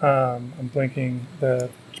priest, I'm blinking, the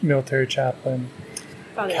military chaplain.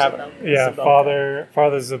 Father Zabelka. Yeah, Father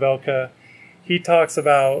Zabelka. He talks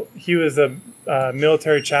about, he was a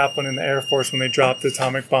military chaplain in the Air Force when they dropped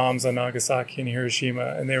atomic bombs on Nagasaki and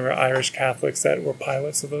Hiroshima, and they were Irish Catholics that were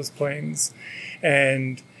pilots of those planes.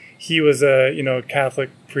 And he was a Catholic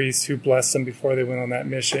priest who blessed them before they went on that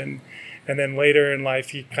mission. And then later in life,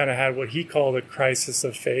 he kind of had what he called a crisis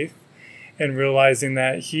of faith, and realizing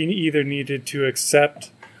that he either needed to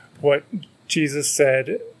accept what Jesus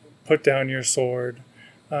said, put down your sword,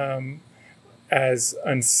 or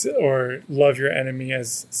love your enemy,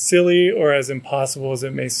 as silly or as impossible as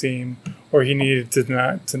it may seem, or he needed to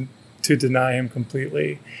deny him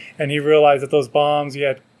completely. And he realized that those bombs, you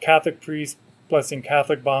had Catholic priests blessing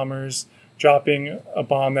Catholic bombers, dropping a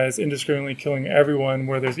bomb that is indiscriminately killing everyone,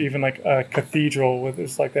 where there's even like a cathedral where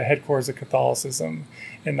there's like the headquarters of Catholicism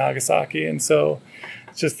in Nagasaki. And so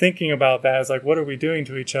just thinking about that is like, what are we doing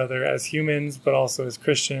to each other as humans, but also as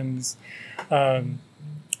Christians? And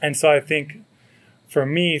so I think for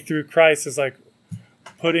me, through Christ, is like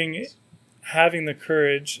having the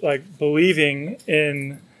courage, like believing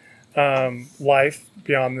in life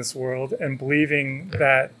beyond this world, and believing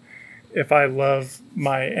that if I love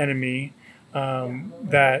my enemy,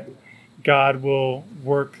 that God will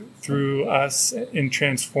work through us in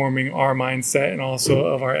transforming our mindset and also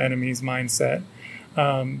of our enemy's mindset.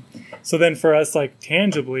 So then for us, like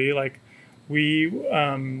tangibly, like we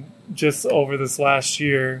just over this last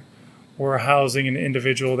year were housing an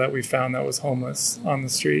individual that we found that was homeless on the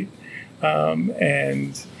street.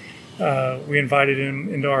 And we invited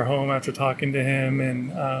him into our home after talking to him,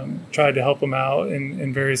 and tried to help him out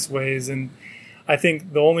in various ways. And I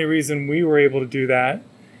think the only reason we were able to do that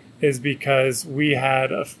is because we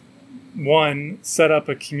had set up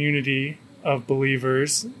a community of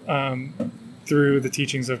believers through the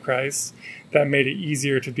teachings of Christ that made it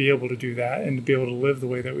easier to be able to do that and to be able to live the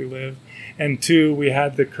way that we live. And two, we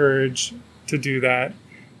had the courage to do that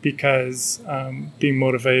because being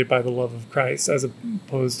motivated by the love of Christ, as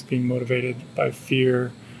opposed to being motivated by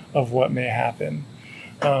fear of what may happen.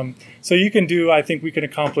 So I think we can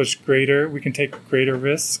accomplish we can take greater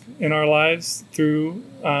risk in our lives through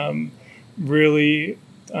really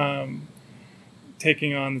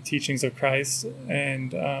taking on the teachings of Christ,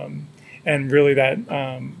 and really that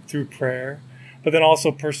through prayer, but then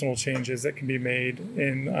also personal changes that can be made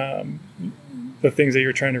in the things that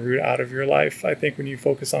you're trying to root out of your life. I think when you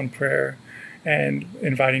focus on prayer and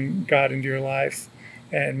inviting God into your life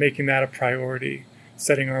and making that a priority,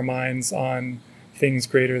 setting our minds on things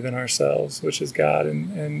greater than ourselves, which is God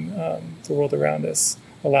and the world around us,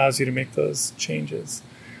 allows you to make those changes.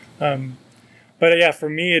 But yeah, for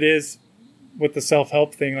me, it is with the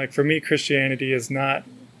self-help thing. Like for me, Christianity is not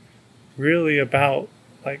really about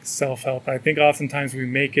like self-help. I think oftentimes we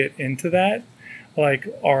make it into that, like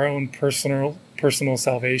our own personal personal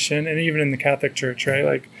salvation. And even in the Catholic Church, right?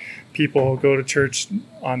 Like people go to church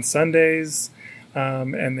on Sundays,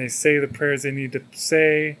 and they say the prayers they need to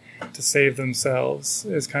say to save themselves,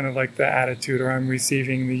 is kind of like the attitude, or I'm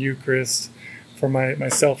receiving the Eucharist for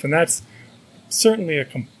myself. And that's certainly a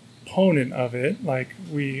component of it. Like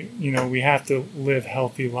we have to live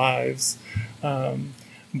healthy lives.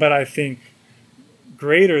 But I think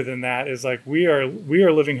greater than that is like we are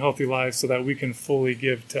living healthy lives so that we can fully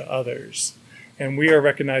give to others. And we are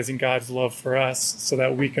recognizing God's love for us so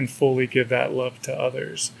that we can fully give that love to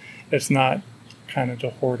others. It's not kind of to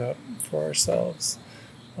hoard up for ourselves.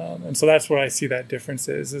 And so that's what I see that difference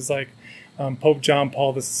is like Pope John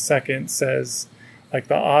Paul II says, like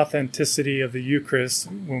the authenticity of the Eucharist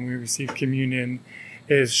when we receive communion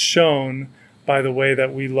is shown by the way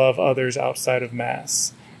that we love others outside of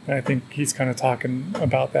Mass. And I think he's kind of talking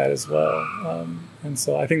about that as well. And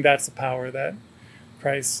so I think that's the power that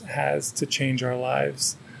Christ has to change our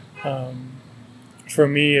lives. For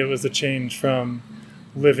me, it was a change from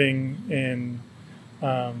living in,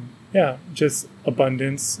 just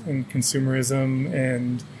abundance and consumerism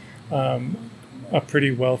and a pretty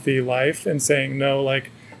wealthy life, and saying, no, like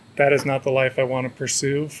that is not the life I want to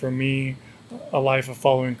pursue. For me, a life of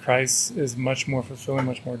following Christ is much more fulfilling,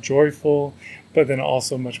 much more joyful, but then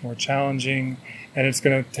also much more challenging. And it's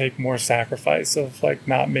going to take more sacrifice of like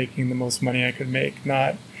not making the most money I could make,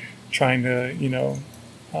 not trying to,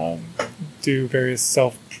 do various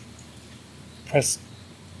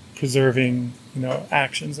self-preserving,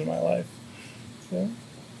 actions in my life. So.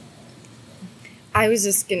 I was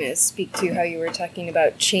just going to speak to how you were talking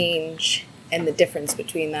about change and the difference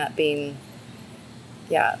between that being,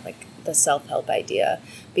 like the self-help idea.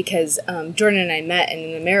 Because Jordan and I met in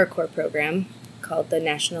an AmeriCorps program called the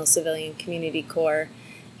National Civilian Community Corps.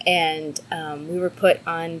 And we were put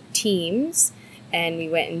on teams, and we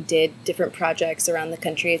went and did different projects around the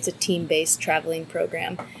country. It's a team-based traveling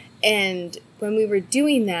program. And when we were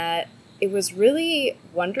doing that, it was really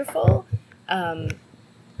wonderful. And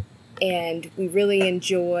we really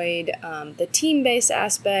enjoyed the team-based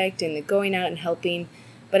aspect and the going out and helping.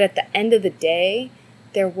 But at the end of the day,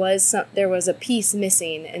 there was a piece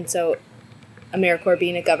missing. And so AmeriCorps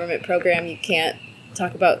being a government program, you can't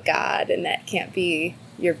talk about God, and that can't be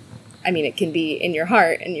it can be in your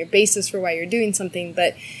heart and your basis for why you're doing something,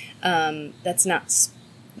 but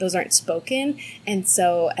those aren't spoken. And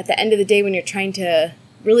so at the end of the day, when you're trying to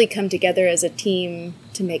really come together as a team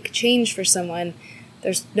to make change for someone,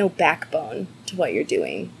 there's no backbone to what you're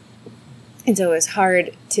doing. And so it was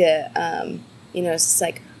hard to, it's just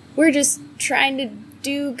like, we're just trying to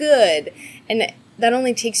do good. And that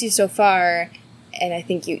only takes you so far. And I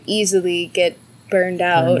think you easily get burned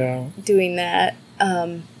out doing that.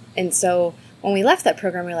 And so when we left that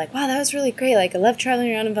program, we were like, wow, that was really great. Like, I love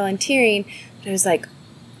traveling around and volunteering. But I was like,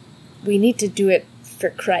 we need to do it for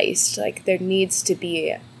Christ. Like, there needs to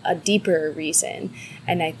be a deeper reason.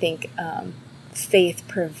 And I think faith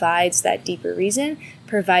provides that deeper reason,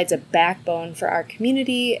 provides a backbone for our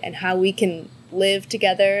community and how we can live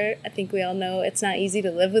together. I think we all know it's not easy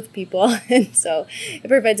to live with people. And so it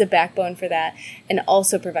provides a backbone for that, and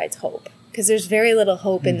also provides hope. Because there's very little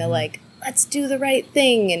hope in the, like, let's do the right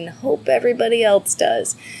thing and hope everybody else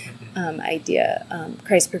does idea.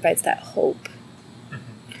 Christ provides that hope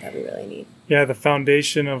that we really need. Yeah, the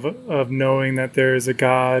foundation of knowing that there is a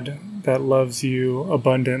God that loves you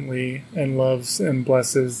abundantly and loves and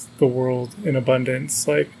blesses the world in abundance,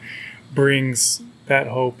 like, brings that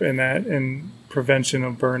hope and prevention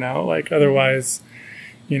of burnout. Like, otherwise,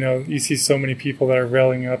 you see so many people that are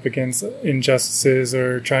railing up against injustices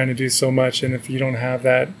or trying to do so much, and if you don't have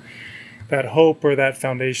that hope or that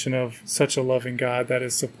foundation of such a loving God that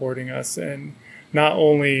is supporting us and not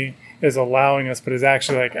only is allowing us, but is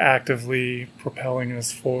actually like actively propelling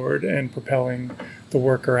us forward and propelling the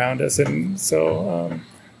work around us. And so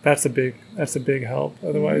that's a big help.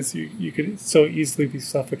 Otherwise you could so easily be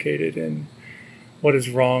suffocated in what is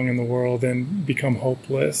wrong in the world and become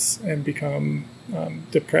hopeless and become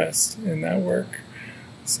depressed in that work.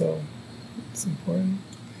 So it's important.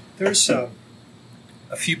 There's a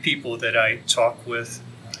few people that I talk with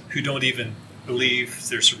who don't even believe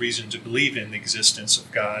there's a reason to believe in the existence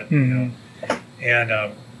of God. Mm-hmm.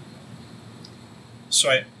 And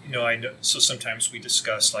so I know. So sometimes we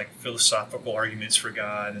discuss like philosophical arguments for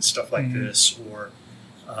God and stuff like Mm-hmm. this, or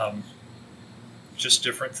just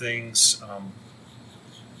different things.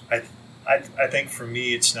 I think for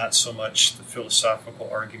me, it's not so much the philosophical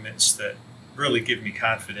arguments that really give me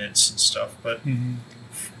confidence and stuff, but Mm-hmm.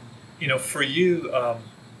 For you,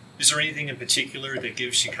 is there anything in particular that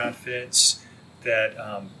gives you confidence that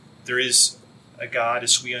there is a God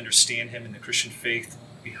as we understand him and the Christian faith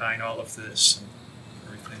behind all of this and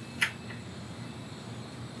everything.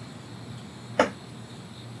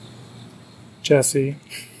 Jesse,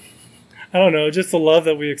 I don't know, just the love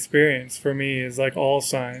that we experience for me is like all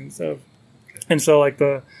signs of, and so like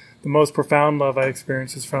the most profound love I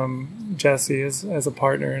experience is from Jesse as a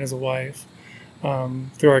partner and as a wife,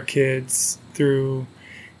 through our kids, through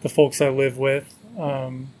the folks I live with,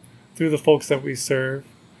 through the folks that we serve.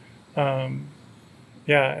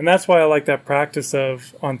 Yeah, and that's why I like that practice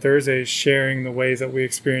of on Thursdays sharing the ways that we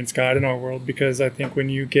experience God in our world, because I think when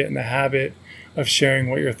you get in the habit of sharing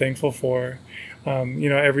what you're thankful for,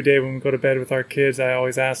 every day when we go to bed with our kids, I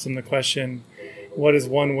always ask them the question, what is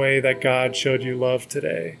one way that God showed you love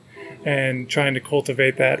today? And trying to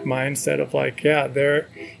cultivate that mindset of like,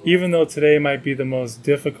 even though today might be the most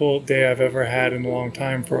difficult day I've ever had in a long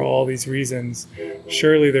time for all these reasons,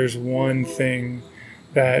 surely there's one thing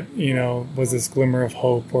that, was this glimmer of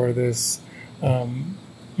hope, or this,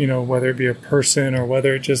 whether it be a person or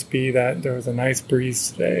whether it just be that there was a nice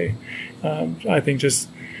breeze today. I think just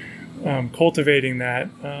cultivating that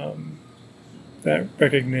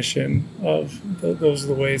recognition of those are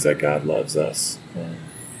the ways that God loves us.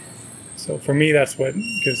 So for me, that's what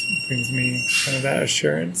brings me kind of that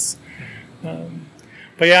assurance.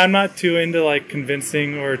 But yeah, I'm not too into like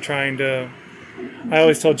convincing or trying to. I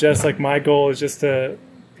always tell Jess, like, my goal is just to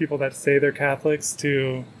people that say they're Catholics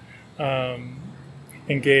to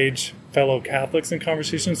engage fellow Catholics in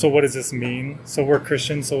conversation. So what does this mean? So we're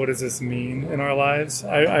Christians, so what does this mean in our lives?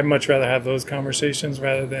 I'd much rather have those conversations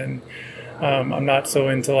rather than I'm not so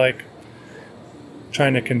into like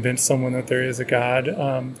trying to convince someone that there is a God.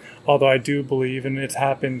 Although I do believe, and it's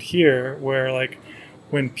happened here, where like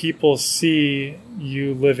when people see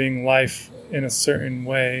you living life in a certain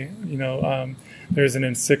way, there's an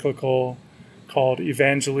encyclical called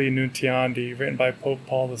Evangelii Nuntiandi written by Pope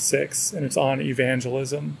Paul VI, and it's on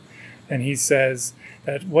evangelism. And he says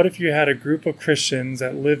that what if you had a group of Christians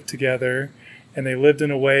that lived together and they lived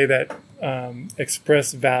in a way that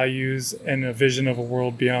expressed values and a vision of a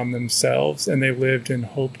world beyond themselves, and they lived and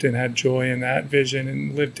hoped and had joy in that vision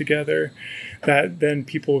and lived together, that then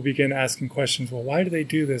people will begin asking questions, well, why do they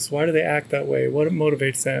do this? Why do they act that way? What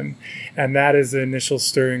motivates them? And that is the initial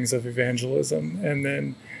stirrings of evangelism, and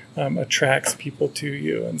then attracts people to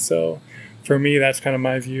you. And so for me, that's kind of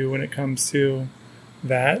my view when it comes to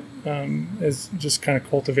that, is just kind of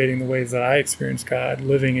cultivating the ways that I experience God,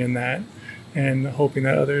 living in that, and hoping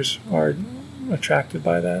that others are attracted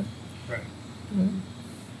by that. Right.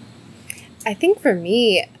 I think for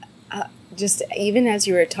me, just even as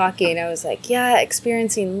you were talking, I was like,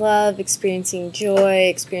 experiencing love, experiencing joy,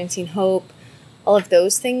 experiencing hope, all of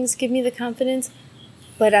those things give me the confidence.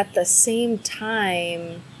 But at the same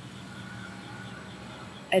time,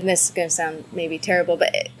 and this is going to sound maybe terrible,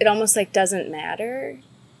 but it almost like doesn't matter,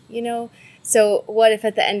 So what if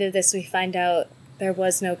at the end of this we find out there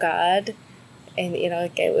was no God, and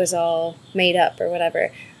like it was all made up or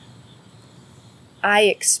whatever? I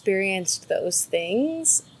experienced those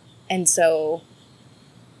things, and so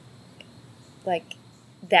like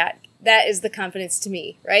that is the confidence to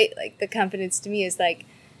me, right? Like the confidence to me is like,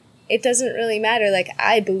 it doesn't really matter. Like,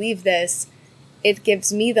 I believe this. It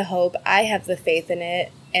gives me the hope. I have the faith in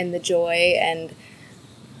it and the joy and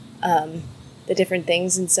the different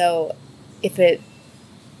things. And so if it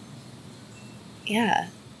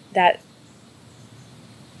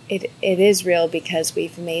is real because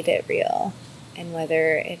we've made it real. And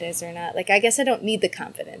whether it is or not, like, I guess I don't need the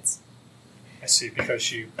confidence. I see,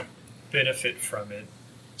 because you benefit from it.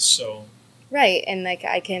 So right, and like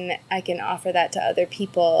I can offer that to other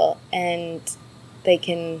people, and they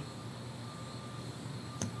can,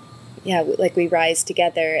 like we rise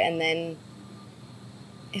together, and then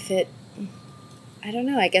I don't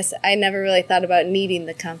know, I guess I never really thought about needing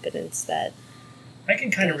the confidence that I can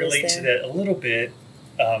kind of relate to that a little bit.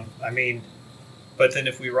 But then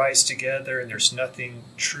if we rise together and there's nothing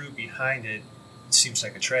true behind it, it seems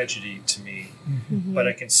like a tragedy to me. Mm-hmm. But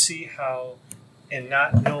I can see how, in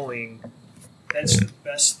not knowing, that's the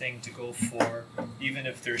best thing to go for, even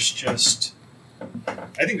if there's just,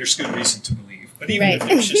 I think there's good reason to believe, but even if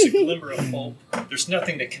there's just a glimmer of hope, there's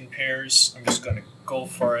nothing that compares. I'm just going to go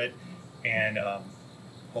for it and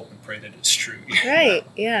hope and pray that it's true. Right,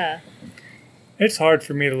 yeah. It's hard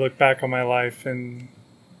for me to look back on my life and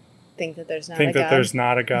think that there's not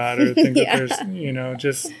a God, or think that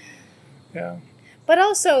there's, But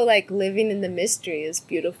also, like, living in the mystery is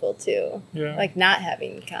beautiful, too. Yeah. Like, not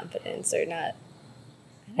having confidence or not...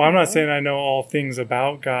 Well, I'm not saying I know all things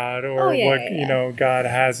about God or what God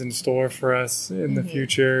has in store for us in the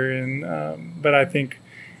future. And but I think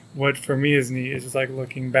what for me is neat is just like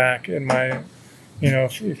looking back in my,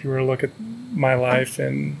 if you were to look at my life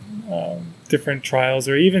and different trials,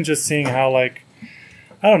 or even just seeing how, like,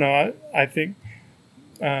 I don't know, I think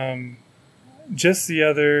just the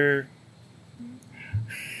other,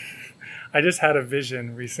 I just had a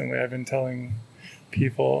vision recently. I've been telling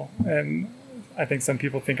people, and I think some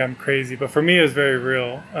people think I'm crazy, but for me it was very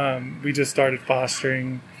real. We just started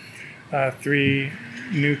fostering 3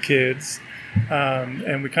 new kids,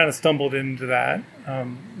 and we kind of stumbled into that.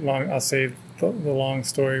 I'll save the long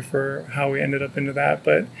story for how we ended up into that,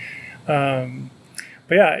 but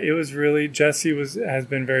yeah, it was really, Jessie has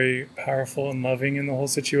been very powerful and loving in the whole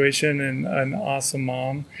situation, and an awesome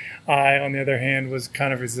mom. I, on the other hand, was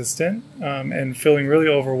kind of resistant and feeling really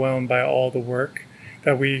overwhelmed by all the work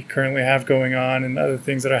that we currently have going on and other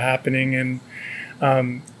things that are happening, and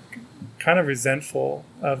kind of resentful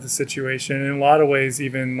of the situation. In a lot of ways,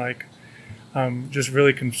 even like just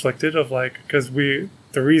really conflicted of like, because the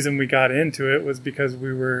reason we got into it was because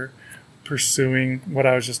we were pursuing what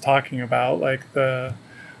I was just talking about, like the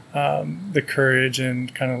courage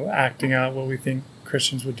and kind of acting out what we think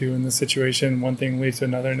Christians would do in this situation. One thing leads to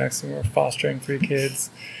another. Next thing, we're fostering 3 kids,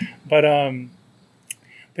 but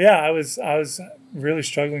yeah, I was really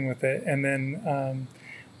struggling with it. And then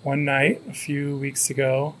one night a few weeks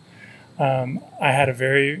ago, I had a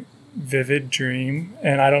very vivid dream,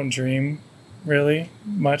 and I don't dream really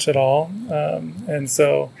much at all, and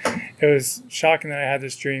so it was shocking that I had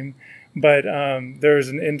this dream. But there was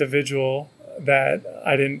an individual that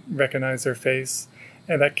I didn't recognize their face,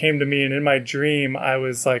 and that came to me. And in my dream, I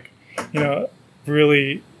was like,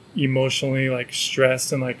 really emotionally like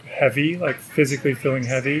stressed and like heavy, like physically feeling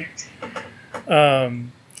heavy.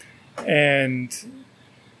 And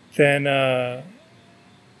then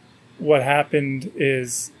what happened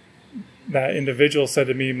is that individual said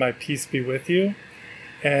to me, "My peace be with you."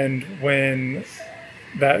 And when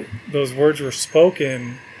those words were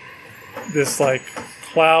spoken, this like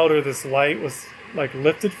cloud or this light was like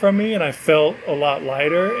lifted from me, and I felt a lot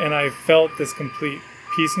lighter, and I felt this complete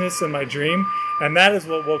peaceness in my dream, and that is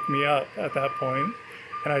what woke me up at that point.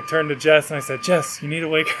 And I turned to Jess and I said, "Jess, you need to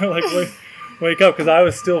wake up, wake up," because I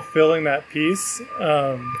was still feeling that peace.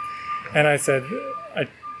 And I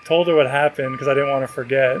told her what happened because I didn't want to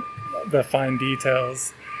forget the fine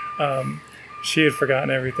details. She had forgotten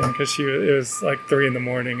everything because it was like 3 a.m.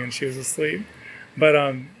 and she was asleep. But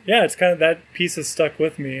yeah, it's kind of, that piece has stuck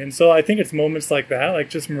with me. And so I think it's moments like that, like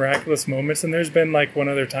just miraculous moments. And there's been like one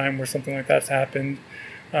other time where something like that's happened.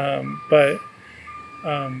 But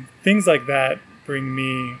things like that bring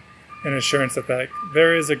me an assurance that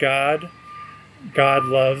there is a God. God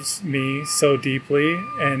loves me so deeply,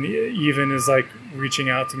 and even is like reaching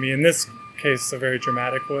out to me. In this case, a very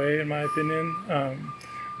dramatic way, in my opinion.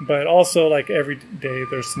 But also, like every day,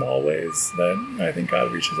 there's small ways that I think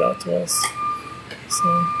God reaches out to us.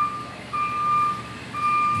 So.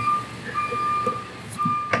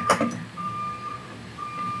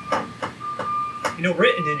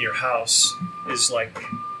 Written in your house is like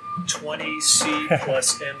 20C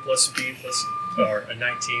plus N plus B plus, or a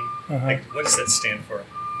 19. Uh-huh. Like, what does that stand for?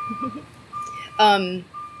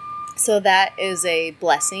 So that is a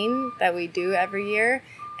blessing that we do every year,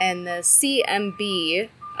 and the CMB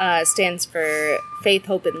stands for Faith,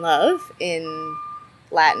 Hope, and Love in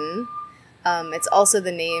Latin. It's also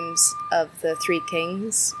the names of the 3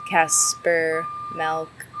 kings, Casper,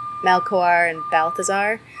 Melchior, and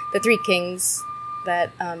Balthazar, the 3 kings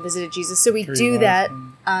that visited Jesus. So we do that,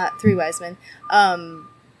 3 wise men.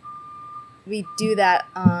 We do that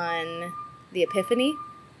on the Epiphany.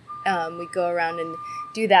 We go around and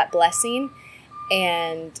do that blessing,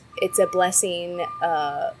 and it's a blessing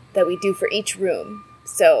that we do for each room.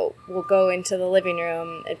 So we'll go into the living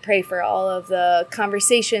room and pray for all of the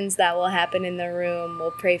conversations that will happen in the room.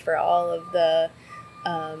 We'll pray for all of the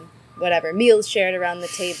meals shared around the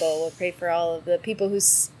table. We'll pray for all of the people who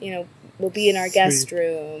will be in our guest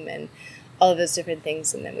room, and all of those different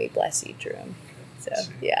things, and then we bless each room. So,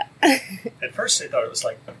 yeah. At first, I thought it was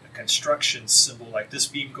like a construction symbol, like this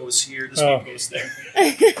beam goes here, this beam goes there.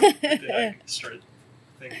 Then I started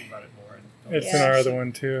thinking about it more. It's in our other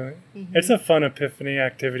one, too. Mm-hmm. It's a fun Epiphany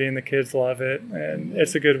activity, and the kids love it. And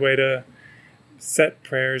it's a good way to set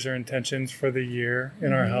prayers or intentions for the year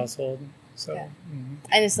in our household. So, yeah.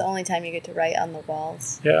 And it's the only time you get to write on the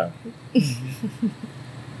walls. Yeah.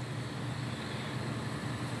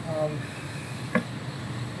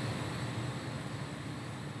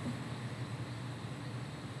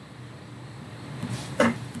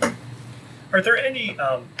 Are there any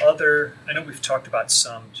other, I know we've talked about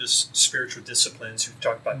some just spiritual disciplines, we've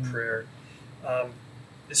talked about prayer.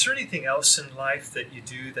 Is there anything else in life that you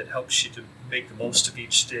do that helps you to make the most of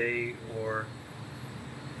each day, or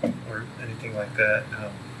anything like that?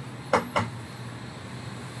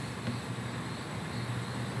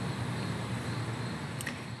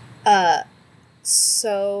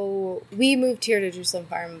 So we moved here to Jerusalem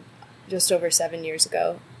Farm just over 7 years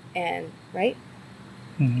ago, and right?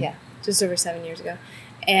 Mm-hmm. Yeah, just over 7 years ago.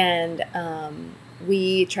 And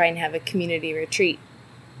we try and have a community retreat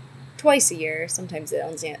twice a year. Sometimes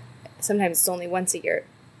it's only once a year.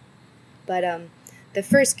 But the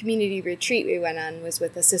first community retreat we went on was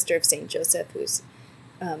with a sister of St. Joseph, who's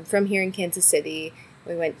from here in Kansas City.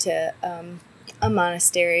 We went to a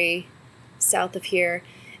monastery south of here,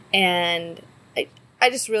 and I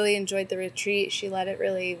just really enjoyed the retreat. She led it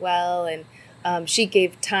really well, and she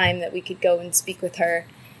gave time that we could go and speak with her.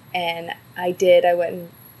 And I did. I went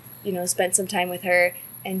and, spent some time with her.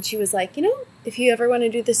 And she was like, if you ever want to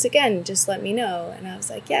do this again, just let me know. And I was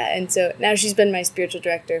like, yeah. And so now she's been my spiritual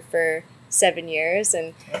director for 7 years.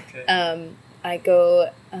 And Okay.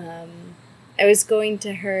 I was going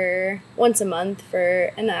to her once a month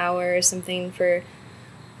for an hour or something for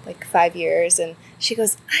like 5 years. And she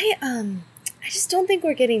goes, I just don't think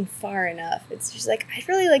we're getting far enough. It's just like, I'd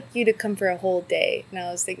really like you to come for a whole day. And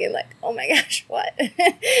I was thinking like, oh my gosh, what?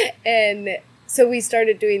 And so we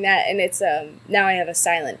started doing that, and it's now I have a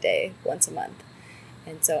silent day once a month.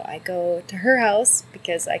 And so I go to her house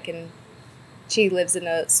because she lives in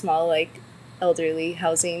a small, like, elderly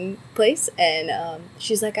housing place, and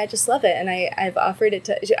she's like, I just love it. And I've offered it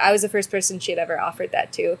to, I was the first person she had ever offered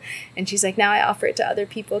that to, and she's like, now I offer it to other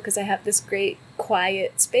people because I have this great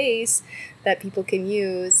quiet space that people can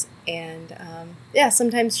use. And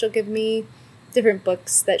sometimes she'll give me different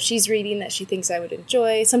books that she's reading that she thinks I would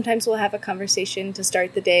enjoy. Sometimes we'll have a conversation to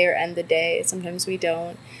start the day or end the day. Sometimes we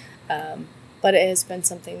don't. But it has been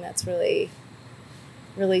something that's really,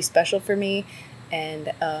 really special for me.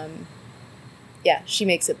 And she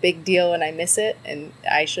makes a big deal when I miss it, and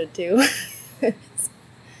I should too.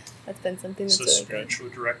 That's been something that's so really spiritual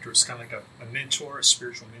director is kind of like a mentor, a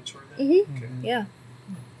spiritual mentor then? Mm-hmm. Okay. Yeah.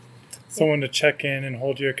 Someone to check in and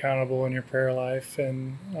hold you accountable in your prayer life,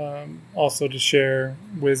 and also to share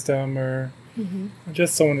wisdom, or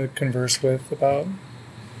just someone to converse with about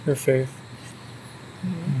your faith.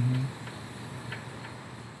 Mm-hmm.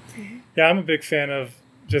 Yeah, I'm a big fan of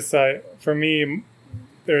for me,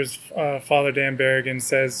 there's Father Dan Berrigan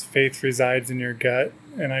says faith resides in your gut,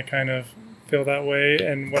 and I kind of feel that way.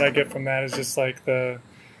 And what I get from that is just like the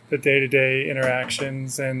day-to-day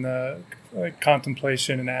interactions and the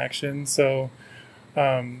contemplation and action. So,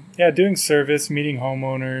 doing service, meeting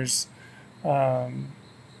homeowners. I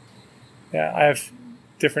have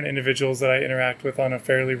different individuals that I interact with on a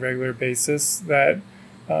fairly regular basis that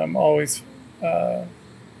always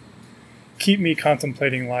keep me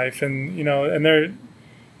contemplating life, and and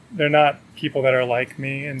they're not people that are like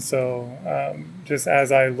me, and so just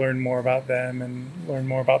as I learn more about them and learn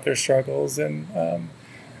more about their struggles, and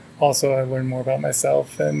also I learn more about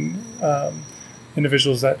myself and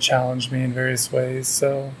individuals that challenge me in various ways.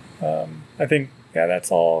 So I think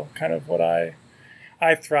that's all kind of what I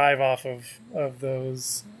thrive off of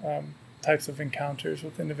those types of encounters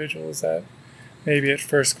with individuals that maybe at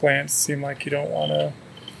first glance seem like you don't want to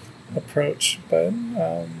approach, but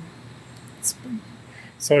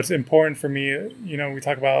so it's important for me. We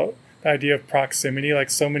talk about the idea of proximity.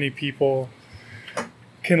 Like, so many people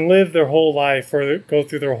can live their whole life or go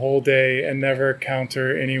through their whole day and never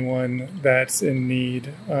encounter anyone that's in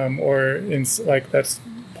need, or that's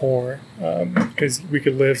poor, because we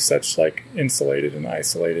could live such insulated and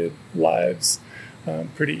isolated lives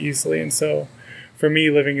pretty easily. And so for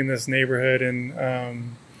me, living in this neighborhood and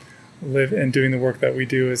doing the work that we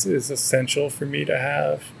do is essential for me to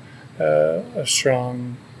have a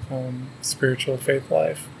strong spiritual faith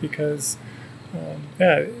life, because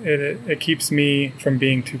it keeps me from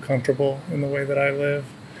being too comfortable in the way that I live,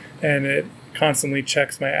 and it constantly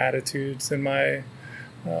checks my attitudes and my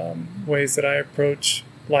ways that I approach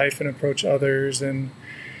life and approach others. And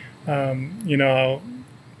I'll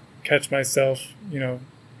catch myself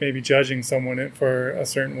maybe judging someone for a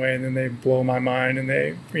certain way, and then they blow my mind, and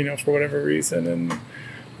they for whatever reason. And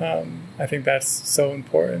I think that's so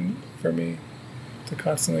important for me to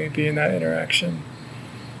constantly be in that interaction.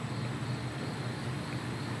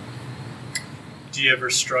 Do you ever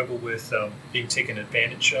struggle with being taken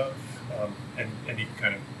advantage of, and any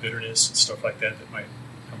kind of bitterness and stuff like that might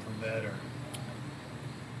come from that? Or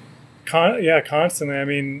Constantly. I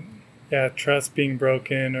mean, trust being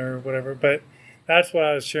broken or whatever. But that's what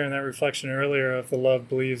I was sharing, that reflection earlier of the love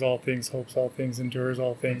believes all things, hopes all things, endures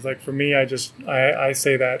all things. Like for me, I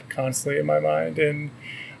say that constantly in my mind. And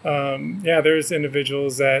there's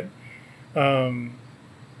individuals that, I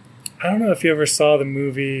don't know if you ever saw the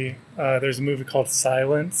movie, there's a movie called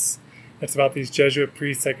Silence. It's about these Jesuit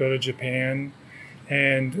priests that go to Japan.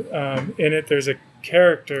 And in it, there's a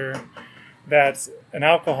character that's an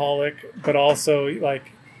alcoholic, but also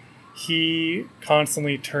like he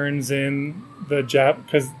constantly turns in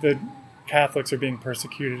because the Catholics are being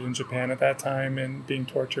persecuted in Japan at that time and being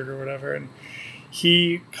tortured or whatever. And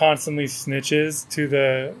he constantly snitches to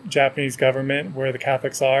the Japanese government where the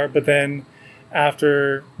Catholics are. But then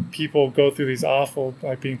after people go through these awful,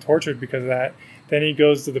 like being tortured because of that, then he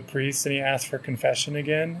goes to the priest and he asks for confession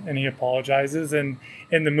again and he apologizes. And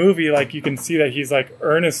in the movie, like you can see that he's like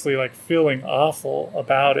earnestly like feeling awful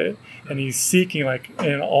about it. And he's seeking like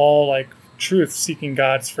in all like truth, seeking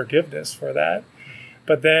God's forgiveness for that.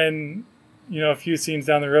 But then, a few scenes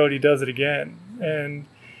down the road, he does it again. And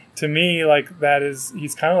to me, like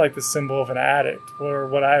he's kind of like the symbol of an addict, or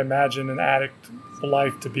what I imagine an addict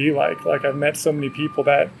life to be like. Like I've met so many people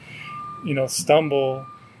that, stumble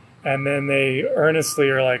and then they earnestly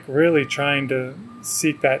are like really trying to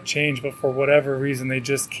seek that change, but for whatever reason they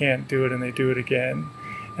just can't do it, and they do it again,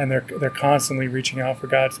 and they're constantly reaching out for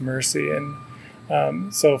God's mercy.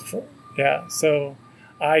 And so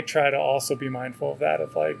I try to also be mindful of that,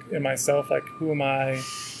 of like in myself, like who am I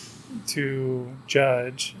to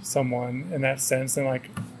judge someone in that sense. And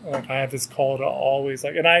like I have this call to always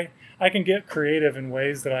like, and I can get creative in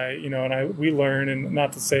ways that we learn, and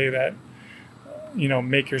not to say that,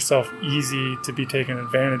 make yourself easy to be taken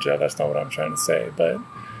advantage of. That's not what I'm trying to say,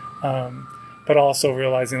 but also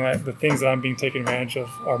realizing that the things that I'm being taken advantage of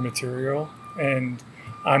are material, and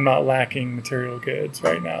I'm not lacking material goods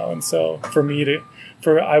right now. And so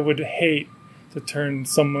I would hate to turn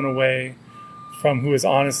someone away from who is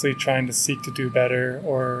honestly trying to seek to do better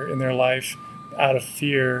or in their life out of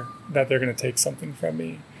fear that they're going to take something from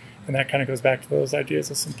me. And that kind of goes back to those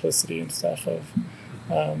ideas of simplicity and stuff, of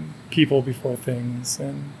people before things.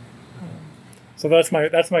 And so that's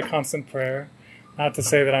my constant prayer. Not to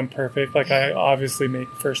say that I'm perfect. Like I obviously make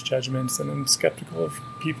first judgments and I'm skeptical of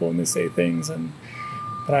people when they say things,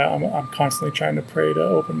 but I'm constantly trying to pray to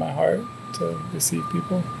open my heart to receive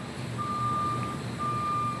people.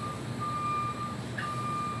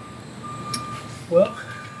 Well,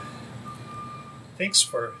 thanks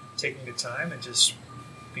for taking the time and just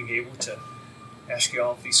being able to ask you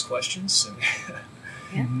all of these questions.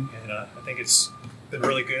 And, and I think it's been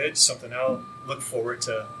really good, something I'll look forward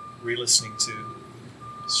to re-listening to.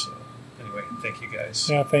 So anyway, thank you guys.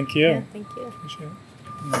 Yeah, thank you. Yeah, thank you. Appreciate it.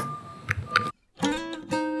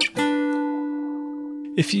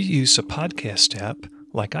 If you use a podcast app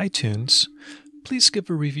like iTunes, please give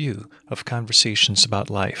a review of Conversations About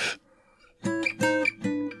Life.